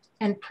booklet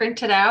and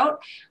print it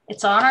out.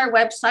 It's on our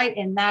website,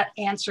 and that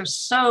answers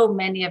so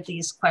many of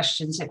these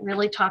questions. It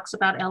really talks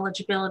about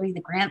eligibility,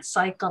 the grant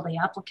cycle, the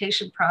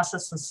application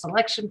process, the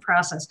selection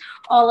process.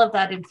 All of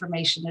that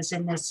information is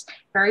in this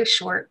very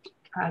short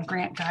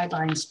grant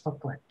guidelines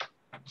booklet.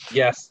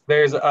 Yes,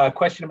 there's a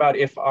question about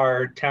if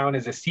our town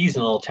is a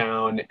seasonal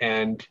town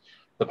and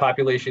the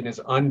population is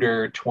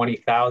under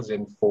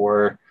 20,000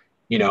 for,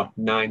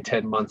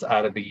 9-10 months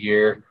out of the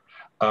year,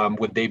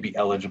 would they be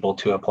eligible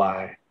to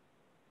apply?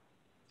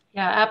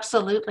 Yeah,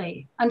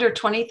 absolutely. Under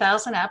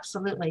 20,000,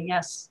 absolutely,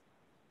 yes.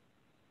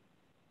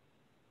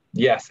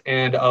 Yes,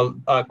 and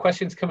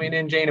questions coming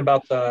in, Jane,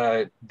 about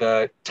the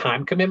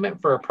time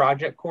commitment for a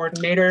project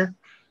coordinator.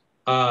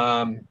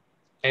 And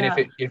if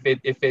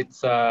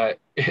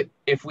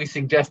we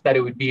suggest that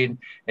it would be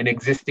an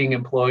existing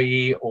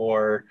employee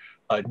or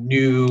a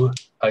new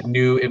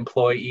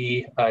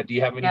employee, do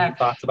you have any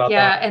thoughts about that?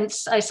 Yeah, and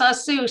I saw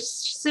Sue.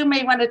 Sue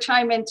may want to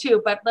chime in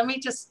too, but let me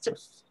just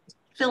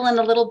fill in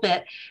a little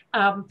bit.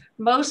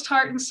 Most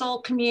heart and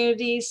soul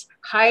communities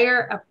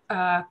hire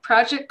a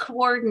project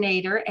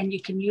coordinator, and you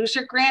can use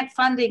your grant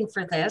funding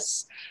for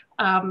this.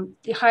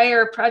 You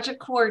hire a project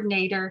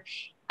coordinator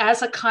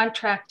as a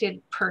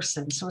contracted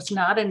person. So it's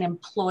not an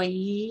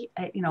employee,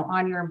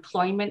 on your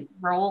employment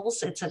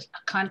roles. It's a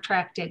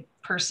contracted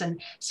person.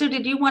 Sue,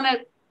 did you want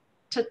to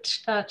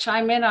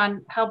chime in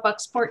on how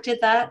Bucksport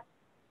did that?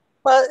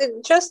 Well,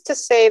 just to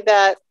say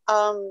that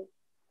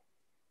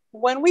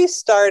when we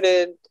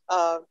started,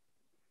 our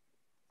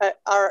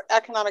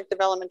economic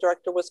development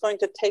director was going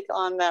to take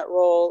on that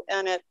role,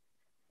 and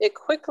it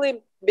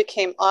quickly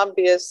became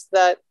obvious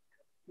that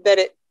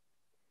it,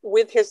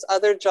 with his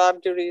other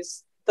job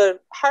duties, the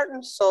Heart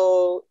and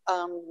Soul,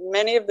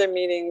 many of their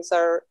meetings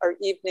are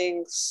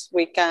evenings,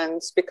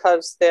 weekends,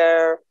 because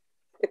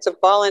it's a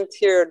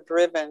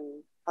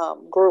volunteer-driven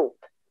group.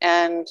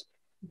 And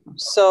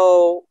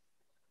so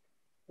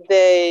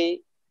that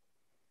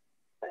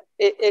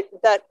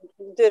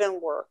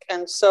didn't work.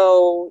 And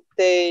so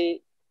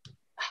they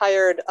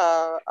hired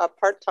a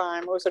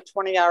part-time, it was a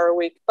 20-hour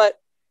week. But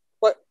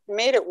what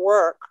made it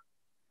work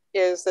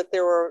is that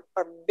there were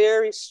a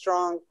very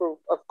strong group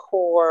of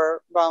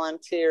core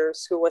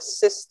volunteers who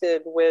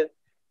assisted with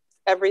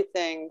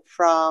everything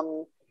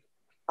from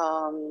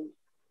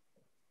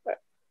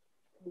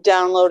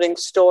downloading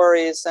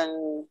stories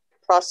and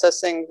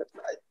processing,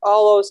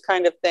 all those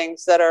kind of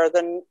things that are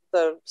the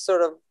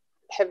sort of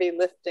heavy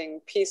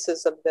lifting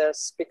pieces of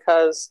this,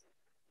 because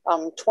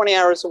 20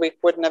 hours a week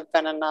wouldn't have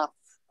been enough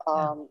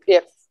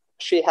if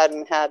she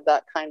hadn't had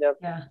that kind of,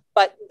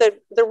 but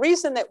the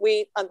reason that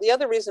the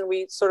other reason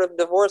we sort of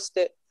divorced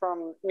it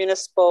from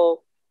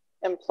municipal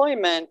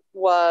employment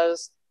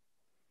was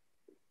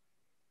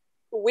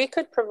we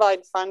could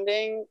provide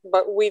funding,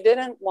 but we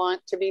didn't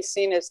want to be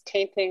seen as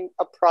tainting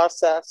a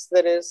process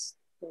that is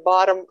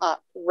bottom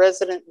up,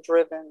 resident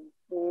driven,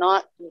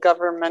 not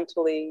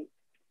governmentally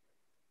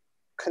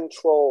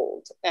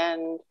controlled.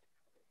 And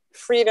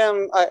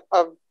freedom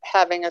of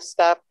having a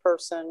staff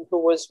person who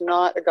was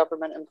not a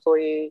government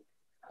employee,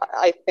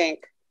 I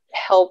think,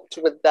 helped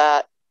with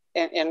that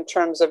in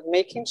terms of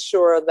making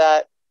sure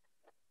that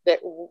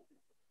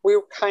we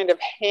were kind of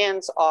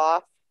hands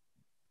off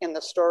in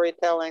the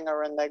storytelling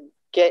or in the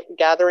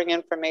gathering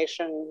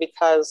information,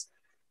 because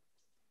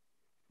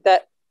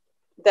that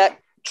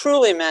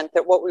truly meant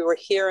that what we were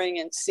hearing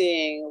and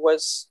seeing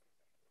was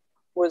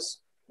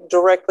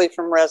directly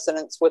from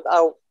residents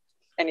without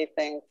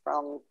anything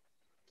from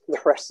the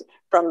rest,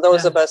 from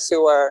those of us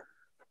who are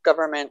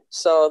government.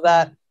 So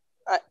that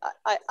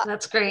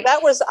that's great.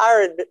 That was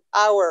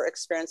our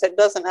experience. It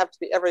doesn't have to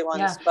be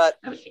everyone's, but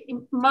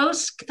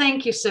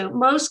thank you, Sue.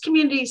 Most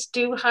communities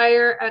do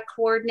hire a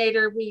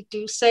coordinator. We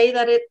do say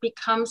that it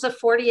becomes a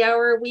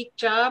 40-hour-a-week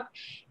job.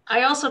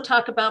 I also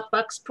talk about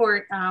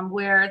Bucksport,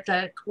 where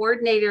the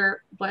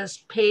coordinator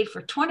was paid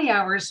for 20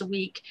 hours a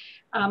week,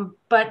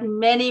 but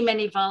many,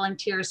 many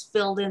volunteers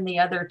filled in the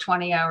other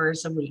 20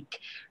 hours a week.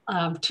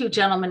 Two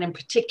gentlemen in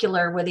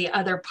particular were the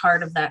other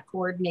part of that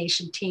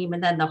coordination team,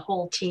 and then the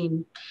whole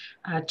team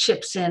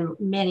chips in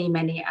many,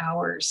 many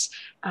hours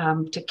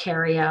to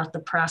carry out the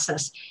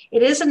process.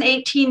 It is an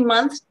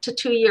 18-month to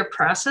 2-year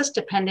process,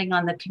 depending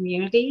on the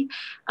community.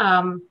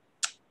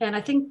 And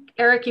I think,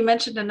 Eric, you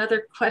mentioned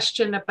another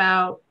question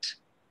about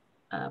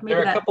there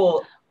are a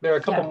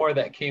couple more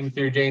that came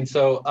through, Jane.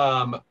 So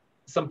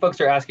some folks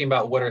are asking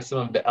about what are some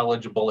of the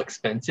eligible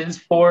expenses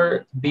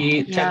for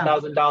the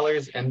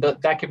 $10,000, and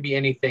that could be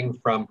anything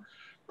from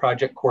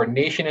project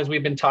coordination, as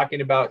we've been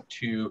talking about,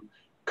 to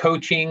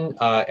coaching.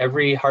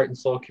 Every Heart and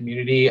Soul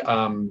community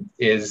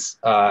is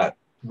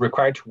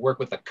required to work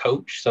with a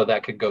coach, so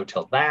that could go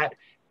till that.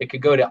 It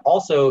could go to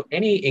also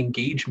any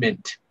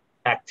engagement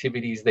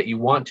activities that you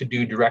want to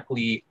do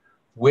directly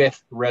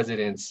with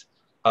residents.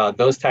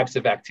 Those types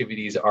of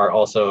activities are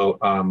also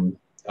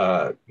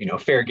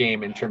fair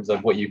game in terms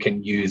of what you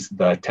can use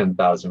the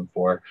 $10,000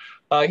 for.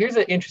 Here's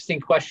an interesting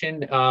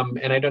question,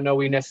 and I don't know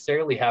we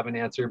necessarily have an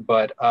answer,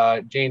 but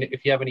Jane,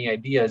 if you have any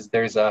ideas,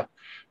 there's a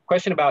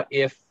question about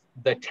if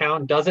the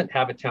town doesn't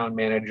have a town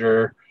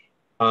manager,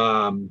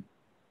 who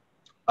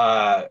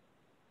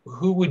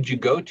would you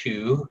go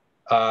to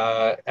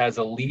as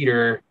a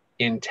leader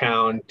in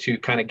town to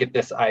kind of get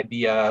this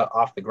idea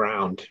off the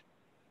ground?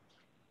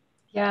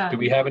 Yeah. Do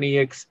we have any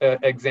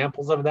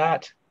examples of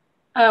that?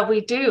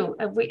 We do.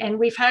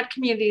 We've had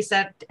communities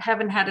that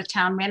haven't had a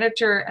town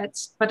manager,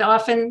 but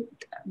often,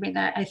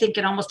 I think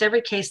in almost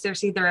every case,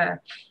 there's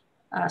either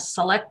a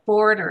select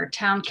board or a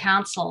town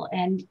council,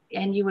 and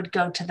you would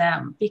go to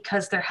them,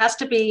 because there has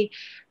to be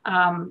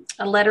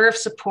a letter of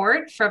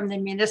support from the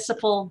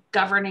municipal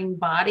governing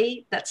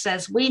body that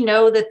says, we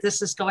know that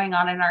this is going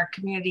on in our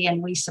community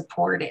and we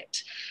support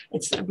it.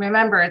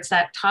 Remember, it's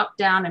that top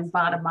down and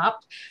bottom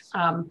up.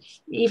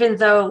 Even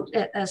though,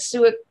 as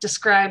Sue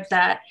described,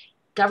 that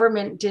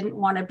government didn't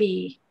want to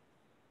be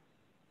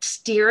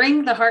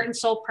steering the Heart and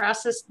Soul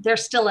process, they're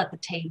still at the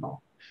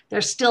table.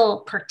 They're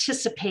still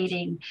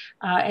participating,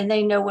 and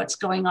they know what's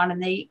going on,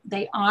 and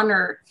they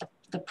honor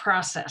the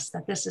process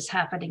that this is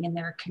happening in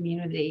their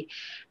community.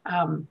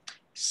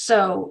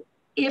 So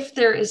if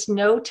there is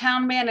no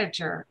town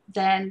manager,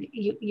 then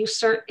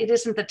it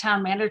isn't the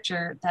town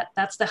manager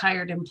that's the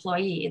hired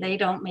employee. They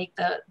don't make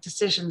the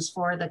decisions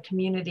for the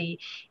community.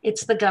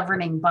 It's the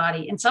governing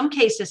body. In some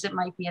cases, it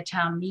might be a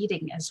town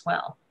meeting as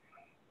well.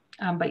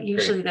 But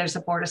usually there's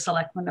a board of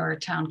selectmen or a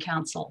town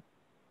council.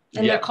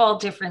 And they're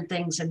called different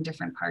things in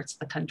different parts of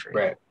the country.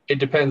 Right. It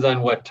depends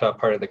on what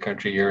part of the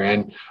country you're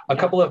in. A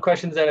couple of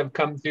questions that have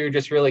come through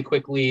just really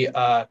quickly.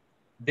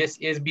 This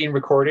is being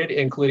recorded,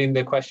 including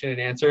the question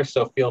and answer,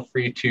 so feel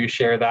free to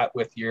share that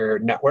with your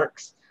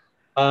networks.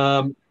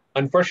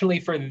 Unfortunately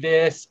for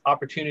this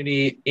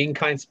opportunity,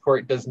 in-kind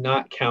support does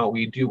not count.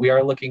 We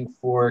are looking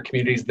for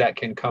communities that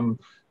can come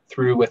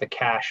through with a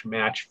cash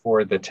match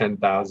for the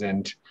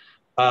 $10,000.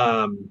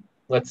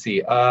 Let's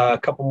see, a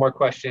couple more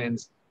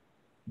questions.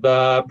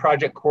 The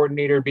project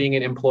coordinator being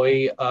an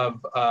employee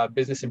of a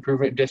business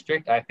improvement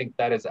district, I think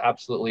that is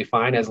absolutely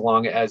fine, as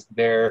long as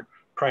their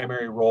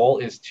primary role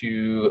is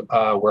to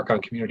work on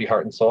community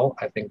heart and soul.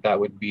 I think that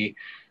would be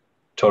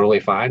totally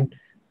fine.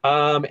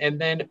 And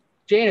then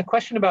Jane, a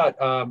question about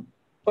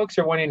folks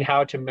are wondering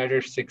how to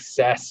measure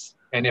success,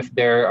 and if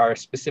there are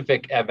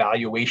specific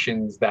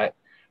evaluations that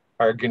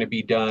are going to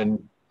be done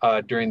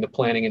during the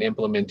planning and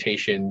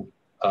implementation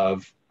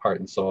of Heart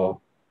and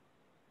Soul.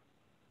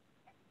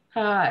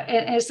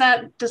 Does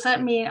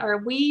that mean, are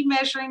we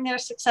measuring their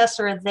success,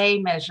 or are they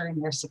measuring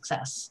their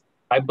success?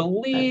 I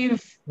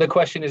believe the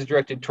question is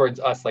directed towards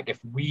us, like if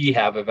we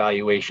have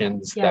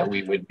evaluations that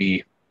we would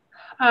be.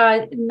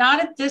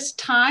 Not at this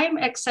time,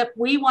 except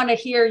we want to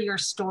hear your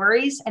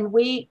stories. And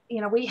we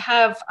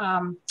have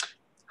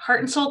Heart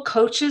and Soul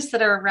coaches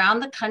that are around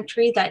the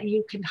country that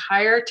you can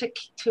hire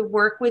to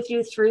work with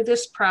you through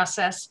this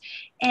process.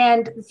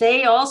 And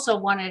they also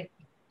want to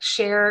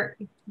share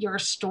your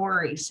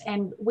stories.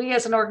 And we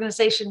as an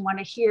organization want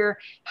to hear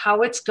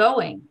how it's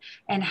going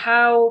and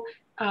how,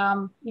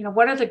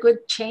 what are the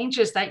good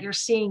changes that you're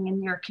seeing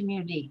in your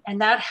community.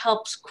 And that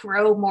helps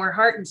grow more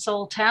Heart and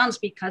Soul towns,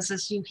 because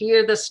as you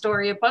hear the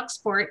story of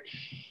Bucksport,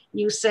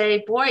 you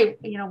say, boy,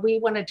 we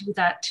want to do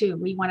that too.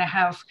 We want to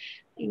have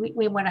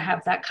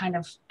that kind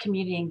of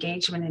community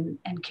engagement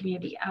and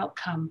community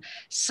outcome.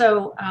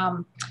 So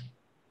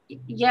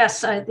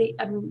yes,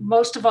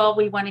 most of all,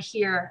 we want to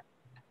hear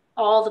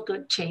all the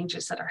good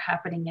changes that are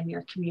happening in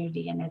your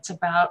community. And it's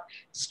about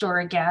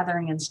story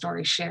gathering and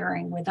story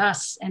sharing with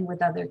us and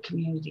with other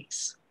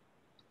communities.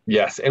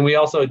 Yes, and we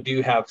also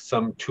do have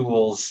some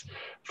tools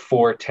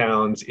for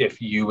towns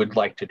if you would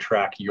like to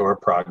track your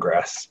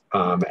progress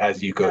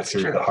as you go That's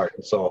through true. the Heart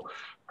and Soul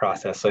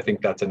process. So I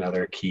think that's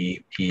another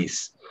key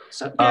piece.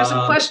 So there's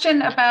a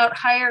question about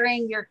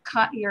hiring your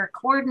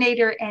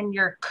coordinator and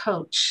your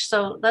coach.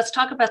 So let's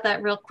talk about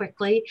that real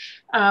quickly.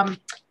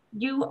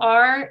 You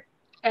are,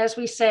 as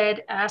we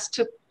said, asked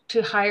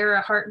to hire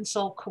a Heart and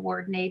Soul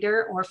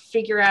coordinator, or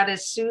figure out,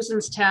 as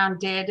Susan's town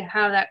did,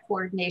 how that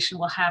coordination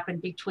will happen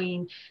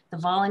between the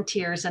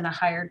volunteers and a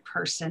hired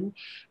person.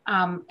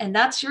 And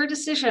that's your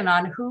decision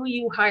on who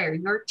you hire.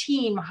 Your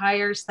team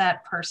hires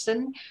that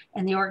person,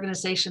 and the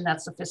organization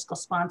that's the fiscal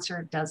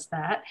sponsor does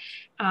that.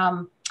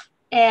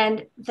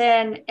 And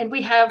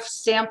we have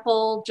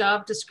sample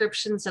job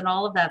descriptions and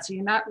all of that. So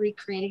you're not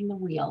recreating the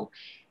wheel.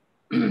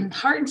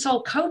 Heart and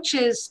Soul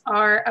coaches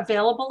are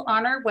available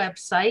on our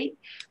website,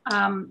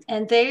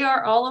 and they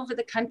are all over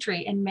the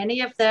country. And many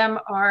of them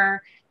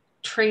are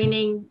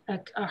training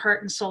a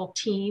Heart and Soul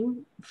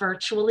team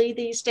virtually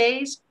these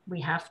days. We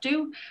have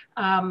to.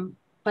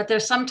 But there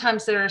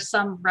are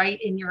some right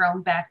in your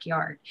own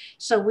backyard.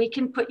 So we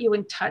can put you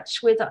in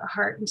touch with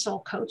Heart and Soul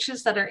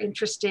coaches that are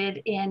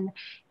interested in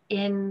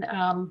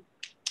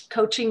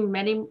coaching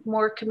many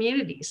more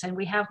communities, and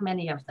we have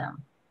many of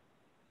them.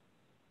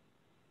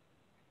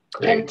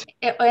 Great.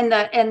 And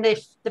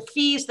the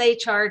fees they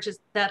charge,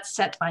 that's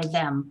set by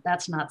them.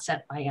 That's not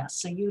set by us.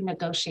 So you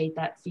negotiate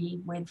that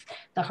fee with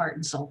the Heart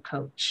and Soul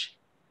coach.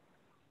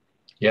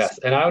 Yes,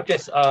 and I would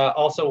just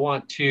also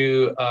want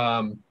to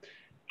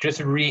just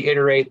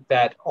reiterate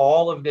that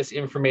all of this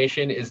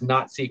information is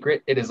not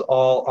secret. It is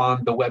all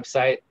on the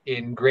website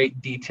in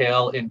great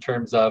detail in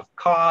terms of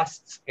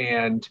costs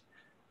and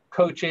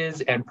coaches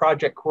and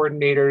project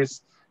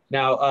coordinators.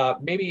 Now,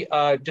 maybe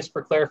just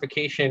for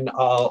clarification,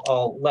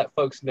 I'll let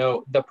folks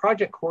know the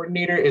project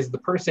coordinator is the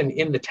person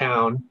in the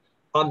town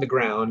on the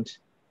ground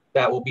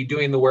that will be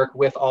doing the work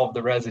with all of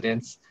the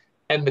residents,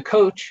 and the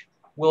coach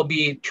will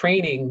be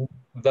training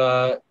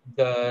the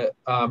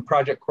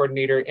project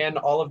coordinator and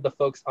all of the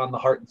folks on the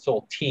Heart and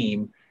Soul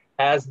team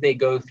as they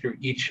go through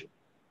each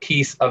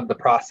piece of the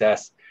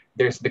process.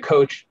 There's the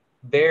coach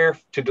there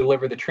to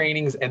deliver the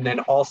trainings, and then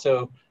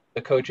also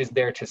the coach is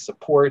there to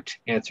support,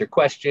 answer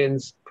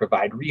questions,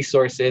 provide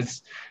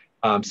resources.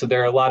 So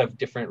there are a lot of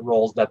different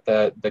roles that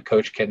the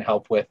coach can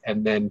help with.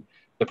 And then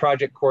the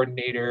project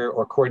coordinator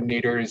or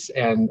coordinators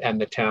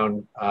and the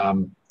town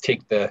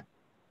take the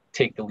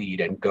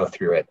lead and go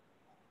through it.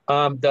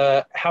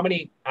 How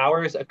many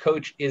hours a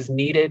coach is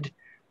needed,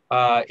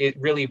 it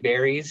really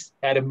varies.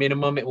 At a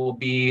minimum, it will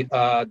be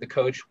the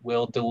coach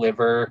will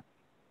deliver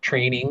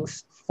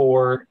trainings,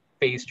 for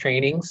phase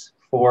trainings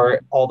for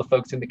all the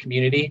folks in the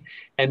community.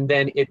 And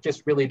then it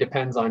just really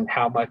depends on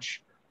how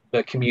much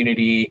the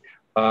community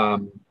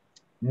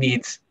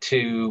needs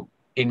to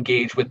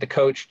engage with the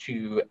coach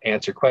to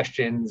answer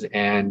questions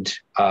and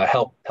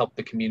help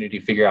the community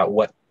figure out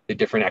what the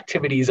different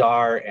activities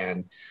are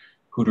and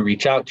who to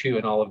reach out to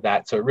and all of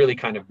that. So it really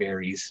kind of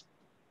varies.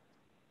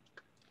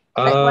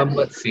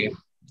 Let's see.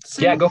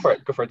 Sue? Yeah, go for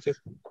it, Sue.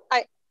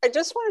 I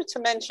just wanted to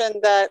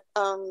mention that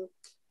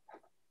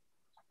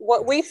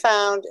what we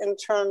found in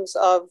terms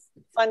of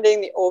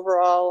funding the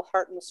overall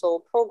Heart and Soul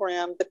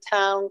program, the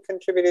town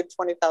contributed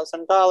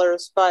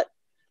 $20,000, but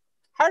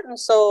Heart and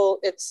Soul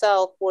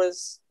itself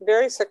was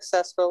very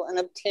successful in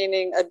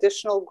obtaining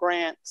additional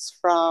grants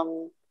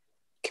from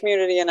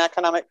community and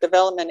economic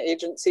development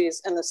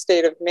agencies in the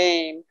state of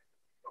Maine,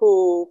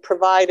 who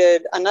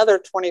provided another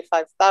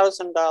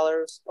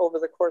 $25,000 over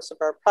the course of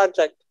our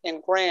project in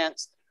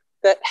grants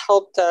that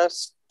helped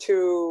us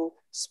to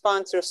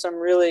sponsor some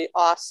really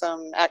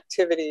awesome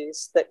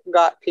activities that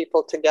got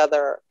people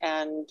together,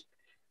 and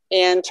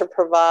to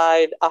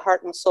provide a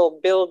Heart and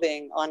Soul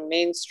building on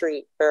Main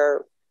Street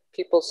where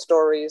people's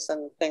stories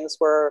and things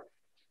were,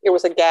 it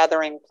was a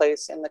gathering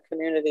place in the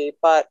community.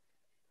 But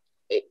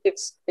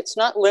it's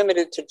not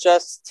limited to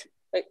just,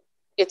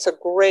 it's a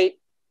great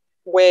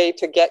way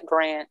to get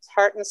grants.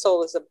 Heart and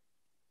Soul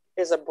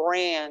is a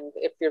brand,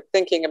 if you're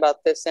thinking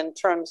about this in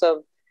terms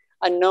of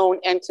a known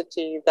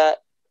entity that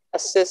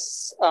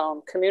assists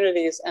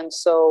communities, and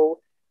so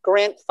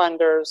grant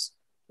funders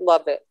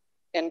love it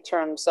in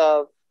terms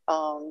of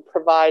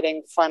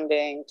providing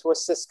funding to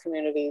assist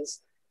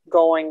communities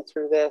going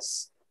through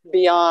this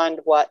beyond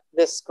what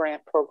this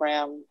grant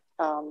program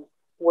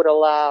would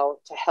allow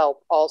to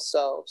help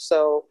also.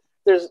 So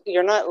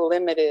you're not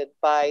limited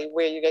by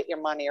where you get your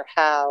money or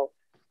how,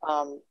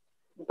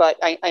 but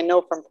I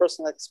know from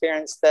personal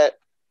experience that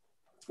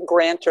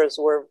grantors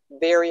were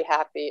very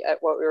happy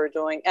at what we were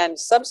doing, and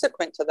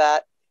subsequent to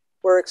that,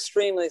 we're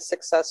extremely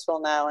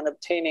successful now in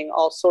obtaining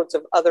all sorts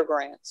of other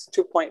grants,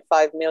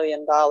 $2.5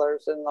 million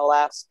in the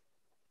last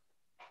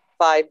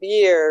 5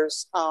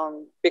 years,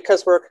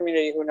 because we're a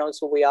community who knows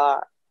who we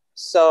are.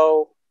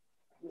 So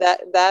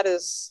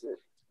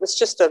it's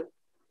just a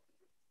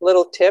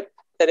little tip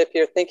that if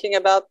you're thinking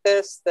about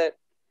this, that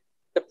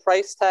the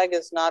price tag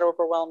is not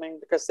overwhelming,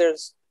 because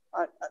there's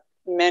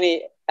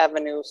many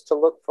avenues to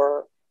look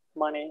for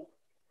money.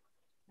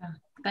 Yeah,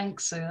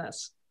 thanks, Sue.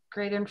 That's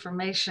great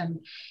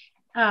information.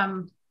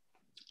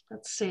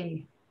 Let's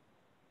see.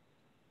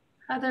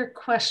 Other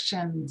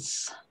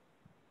questions?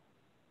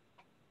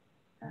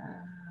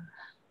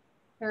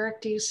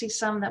 Eric, do you see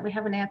some that we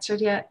haven't answered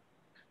yet?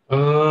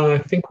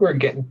 I think we're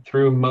getting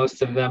through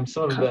most of them.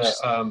 Some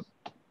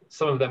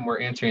of them we're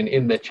answering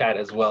in the chat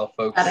as well,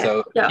 folks.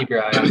 So keep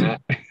your eye on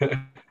that.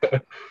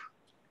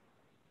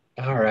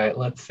 All right,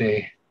 let's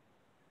see.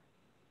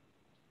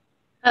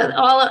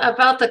 All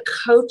about the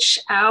coach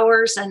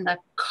hours and the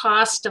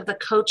cost of the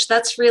coach,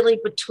 that's really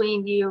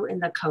between you and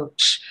the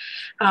coach.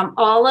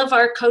 All of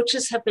our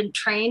coaches have been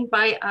trained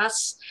by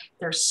us.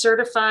 They're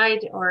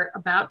certified or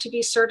about to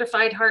be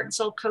certified heart and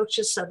soul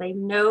coaches, so they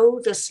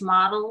know this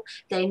model.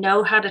 They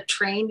know how to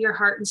train your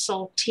heart and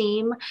soul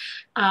team.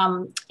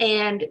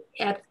 And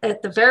at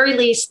the very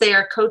least, they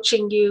are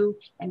coaching you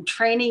and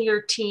training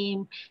your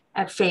team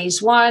at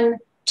phase 1,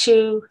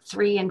 2,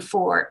 3, and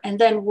 4, and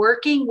then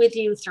working with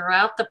you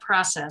throughout the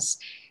process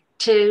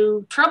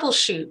to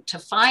troubleshoot, to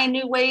find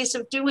new ways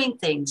of doing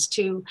things,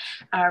 to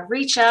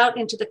reach out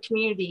into the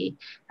community.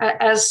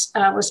 As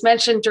was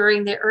mentioned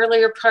during the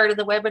earlier part of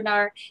the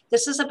webinar,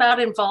 this is about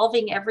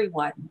involving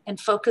everyone and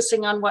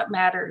focusing on what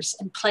matters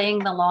and playing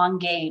the long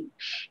game.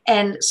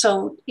 And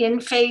so in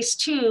phase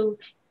 2,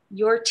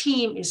 your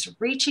team is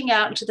reaching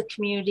out into the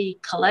community,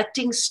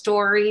 collecting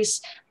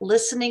stories,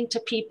 listening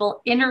to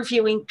people,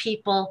 interviewing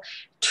people,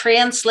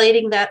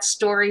 translating that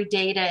story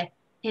data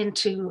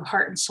into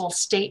heart and soul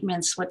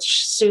statements,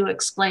 which Sue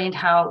explained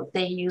how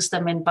they use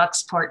them in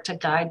Bucksport to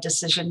guide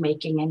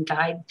decision-making and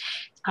guide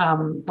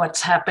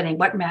what's happening,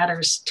 what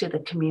matters to the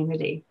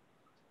community.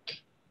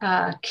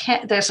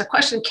 There's a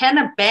question, can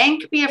a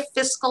bank be a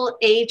fiscal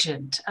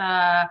agent?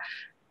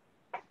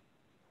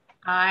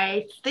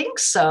 I think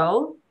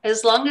so,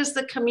 as long as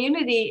the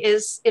community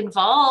is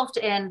involved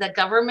and the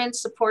government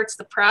supports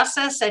the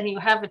process and you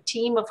have a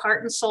team of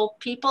heart and soul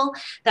people.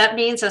 That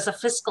means as a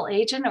fiscal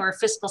agent or a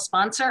fiscal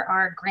sponsor,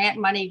 our grant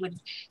money would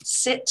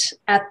sit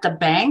at the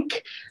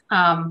bank.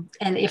 And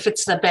if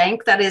it's the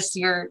bank that is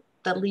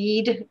the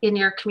lead in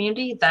your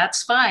community,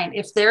 that's fine,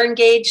 if they're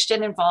engaged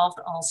and involved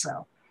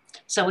also.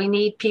 So we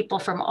need people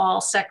from all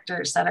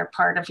sectors that are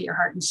part of your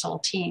heart and soul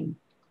team.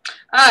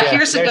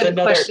 Here's a good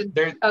question.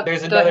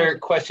 There's another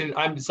question.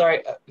 I'm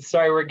sorry.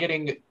 We're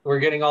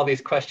getting all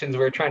these questions.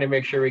 We're trying to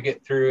make sure we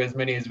get through as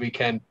many as we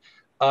can.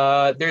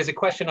 There's a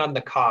question on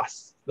the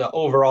costs, the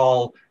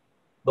overall,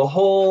 the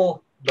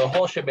whole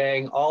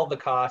shebang, all the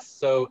costs.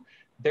 So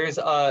there's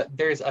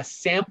a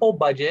sample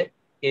budget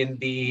in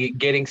the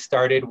Getting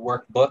Started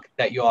workbook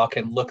that you all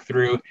can look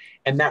through,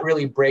 and that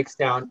really breaks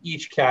down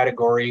each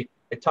category.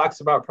 It talks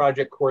about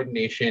project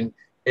coordination.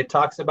 It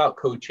talks about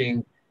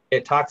coaching.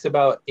 It talks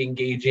about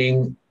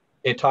engaging,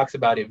 it talks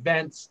about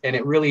events, and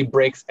it really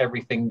breaks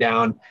everything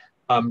down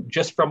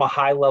just from a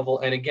high level.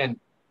 And again,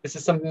 this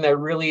is something that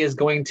really is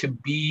going to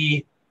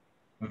be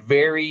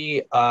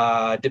very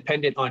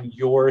dependent on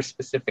your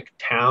specific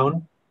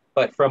town.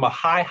 But from a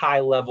high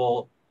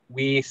level,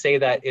 we say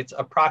that it's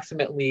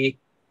approximately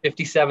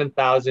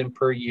 $57,000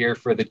 per year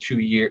for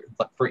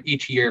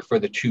each year for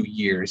the 2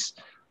 years.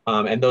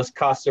 And those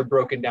costs are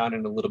broken down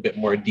in a little bit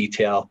more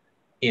detail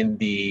in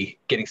the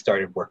Getting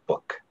Started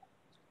workbook.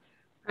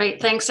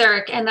 Right, thanks,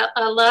 Eric. And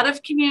a lot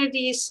of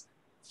communities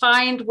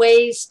find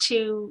ways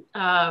to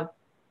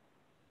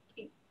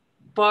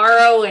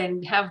borrow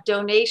and have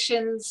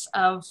donations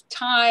of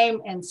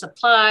time and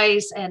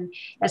supplies. And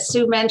as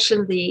Sue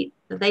mentioned, they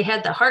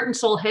had the Heart and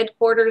Soul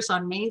headquarters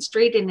on Main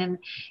Street in an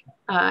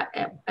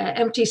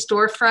empty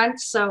storefront.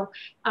 So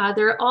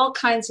there are all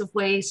kinds of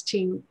ways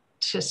to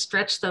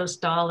stretch those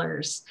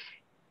dollars.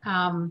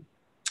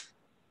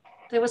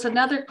 There was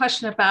another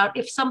question about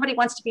if somebody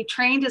wants to be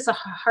trained as a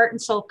heart and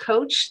soul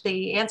coach,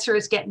 the answer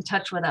is get in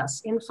touch with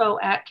us,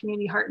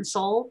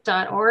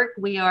 info@communityheartandsoul.org.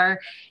 We are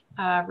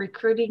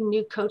recruiting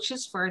new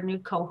coaches for a new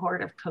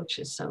cohort of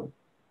coaches, so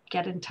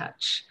get in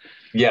touch.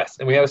 Yes,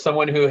 and we have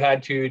someone who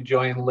had to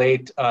join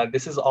late.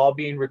 This is all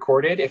being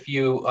recorded. If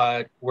you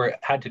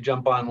had to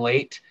jump on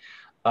late,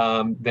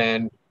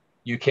 then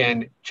you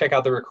can check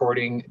out the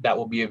recording that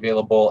will be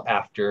available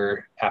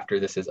after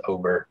this is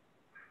over.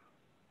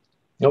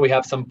 No, we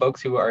have some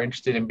folks who are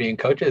interested in being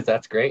coaches.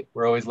 That's great.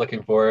 We're always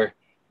looking for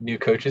new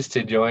coaches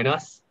to join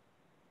us.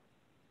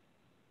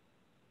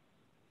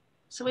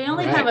 So we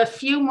only have a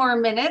few more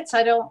minutes.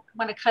 I don't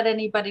want to cut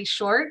anybody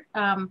short,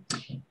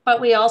 but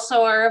we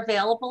also are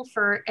available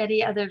for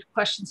any other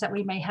questions that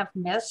we may have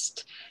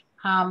missed.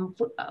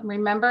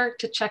 Remember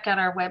to check out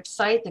our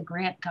website. The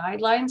grant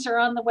guidelines are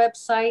on the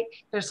website.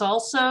 There's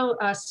also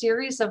a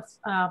series of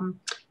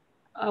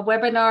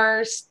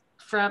webinars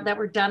that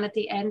were done at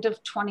the end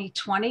of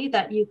 2020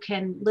 that you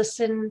can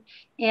listen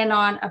in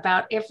on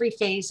about every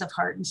phase of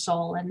heart and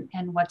soul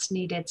and what's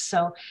needed.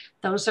 So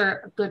those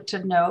are good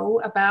to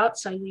know about,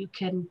 so you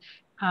can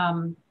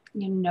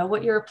you know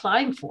what you're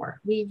applying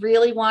for. We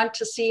really want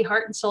to see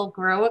heart and soul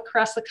grow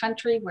across the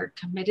country. We're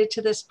committed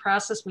to this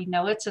process. We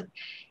know it's a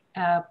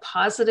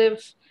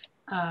positive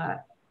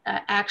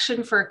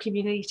action for a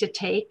community to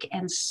take.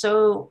 And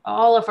so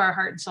all of our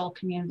heart and soul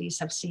communities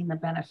have seen the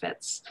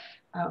benefits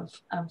of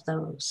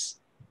those.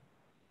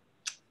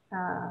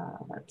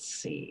 Let's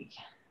see.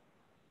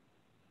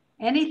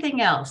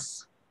 Anything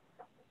else?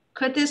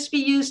 Could this be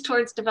used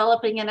towards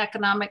developing an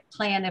economic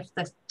plan if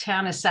the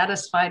town is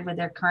satisfied with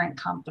their current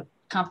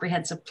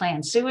comprehensive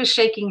plan? Sue is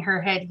shaking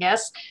her head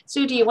yes.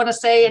 Sue, do you want to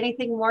say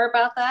anything more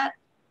about that?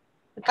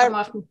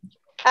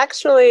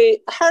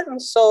 Actually, Heart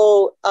and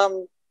Soul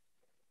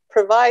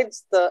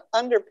provides the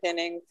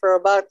underpinning for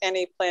about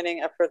any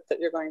planning effort that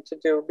you're going to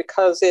do,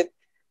 because it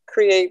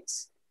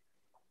creates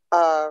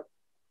a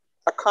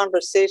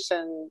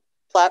conversation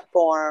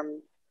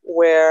platform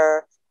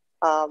where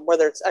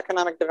whether it's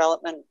economic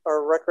development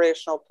or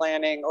recreational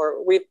planning,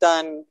 or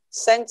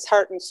since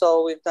Heart and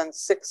Soul, we've done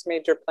 6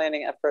 major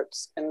planning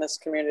efforts in this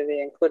community,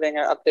 including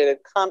our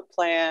updated comp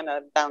plan,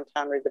 a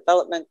downtown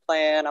redevelopment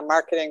plan, a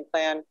marketing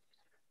plan.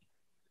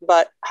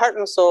 But Heart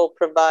and Soul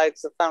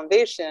provides the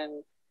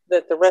foundation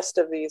that the rest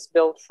of these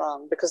build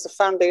from, because the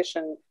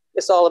foundation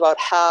is all about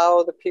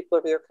how the people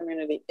of your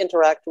community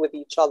interact with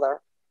each other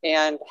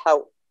and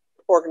how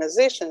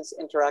organizations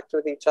interact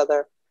with each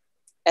other.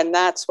 And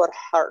that's what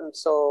Heart and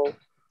Soul,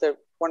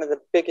 one of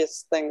the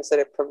biggest things that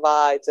it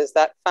provides, is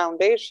that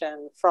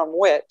foundation from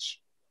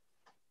which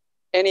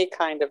any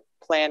kind of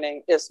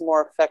planning is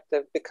more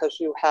effective, because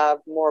you have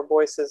more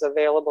voices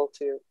available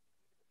to you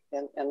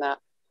in that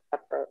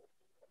effort.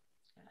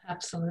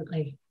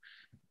 Absolutely.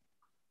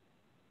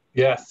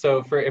 Yeah,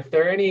 so if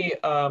there are any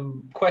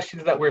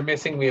questions that we're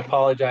missing, we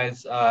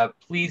apologize.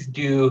 Please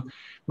do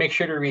make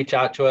sure to reach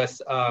out to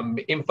us,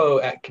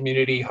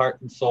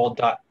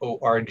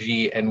 info@communityheartandsoul.org,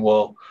 and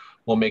we'll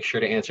make sure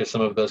to answer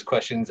some of those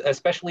questions,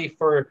 especially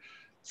for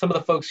some of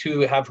the folks who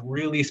have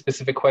really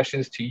specific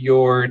questions to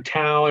your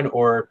town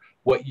or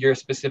what your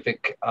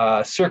specific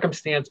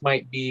circumstance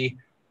might be.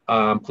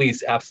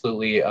 Please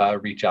absolutely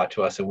reach out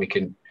to us, and we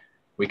can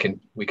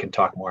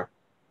talk more.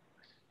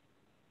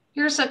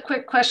 Here's a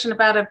quick question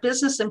about a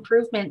business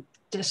improvement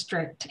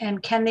district,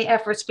 and can the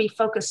efforts be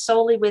focused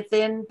solely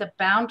within the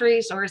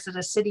boundaries, or is it a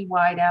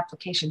citywide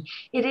application?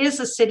 It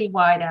is a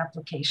citywide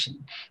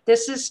application.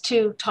 This is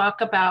to talk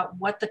about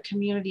what the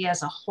community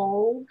as a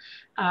whole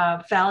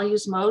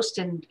values most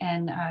and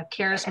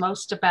cares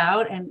most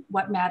about, and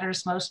what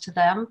matters most to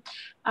them.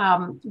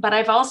 But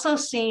I've also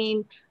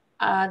seen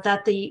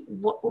that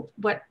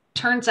what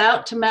turns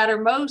out to matter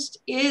most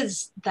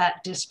is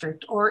that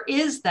district or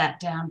is that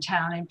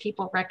downtown, and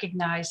people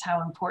recognize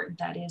how important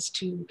that is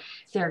to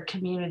their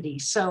community.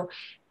 So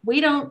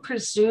we don't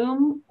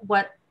presume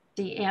what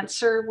the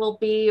answer will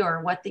be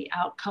or what the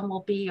outcome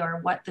will be or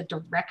what the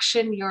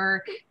direction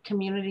your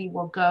community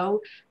will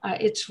go.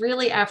 It's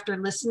really after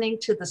listening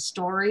to the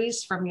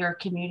stories from your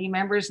community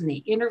members and the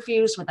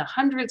interviews with the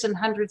hundreds and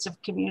hundreds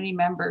of community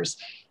members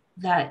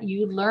that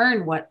you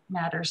learn what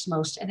matters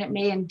most, and it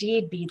may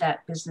indeed be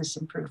that business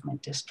improvement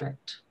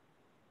district.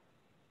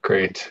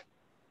 Great.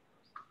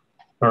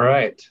 All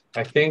right,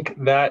 I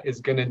think that is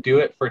going to do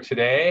it for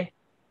today.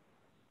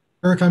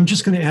 Eric, I'm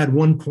just going to add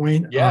one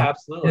point. Yeah,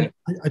 absolutely.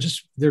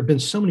 There have been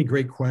so many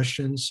great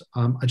questions.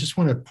 I just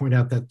want to point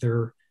out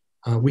that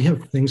we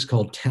have things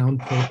called town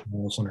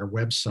profiles on our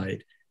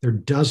website. There are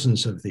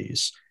dozens of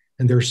these,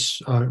 and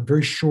there's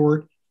very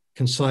short,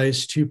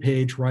 concise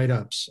 2-page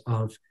write-ups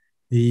of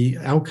the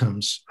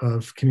outcomes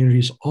of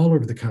communities all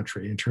over the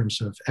country in terms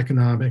of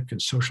economic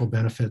and social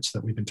benefits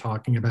that we've been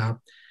talking about.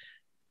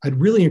 I'd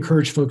really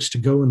encourage folks to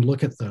go and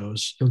look at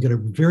those. You'll get a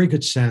very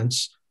good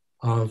sense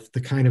of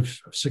the kind of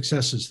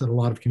successes that a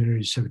lot of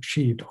communities have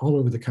achieved all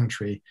over the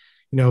country.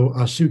 You know,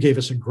 Sue gave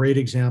us a great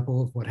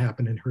example of what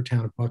happened in her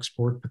town of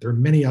Bucksport, but there are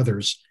many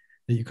others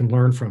that you can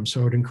learn from.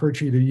 So I'd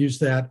encourage you to use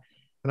that.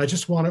 And I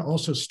just want to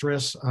also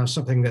stress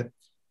something that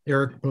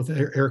both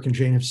Eric and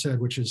Jane have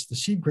said, which is the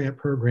seed grant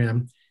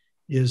program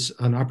is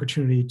an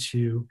opportunity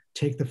to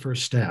take the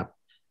first step.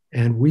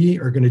 And we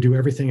are going to do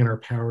everything in our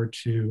power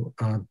to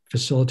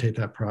facilitate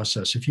that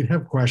process. If you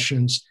have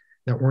questions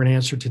that weren't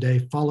answered today,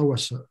 follow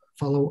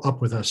up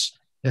with us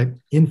at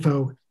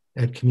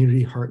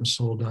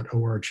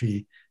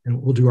info@communityheartandsoul.org,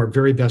 and we'll do our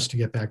very best to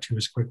get back to you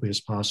as quickly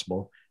as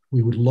possible.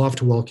 We would love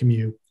to welcome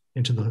you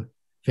into the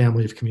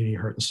family of Community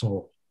Heart and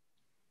Soul.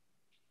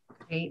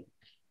 Great.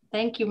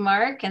 Thank you,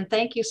 Mark, and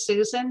thank you,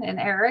 Susan and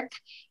Eric.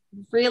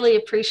 Really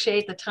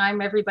appreciate the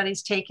time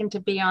everybody's taken to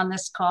be on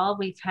this call.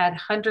 We've had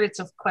hundreds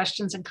of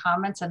questions and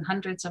comments and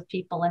hundreds of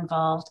people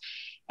involved.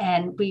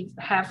 And we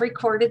have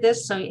recorded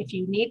this. So if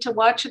you need to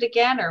watch it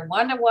again or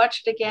want to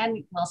watch it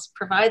again, we'll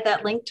provide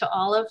that link to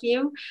all of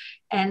you.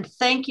 And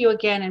thank you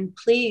again. And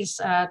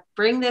please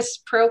bring this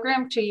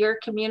program to your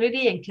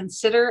community and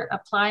consider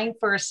applying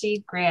for a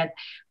seed grant.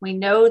 We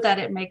know that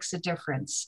it makes a difference.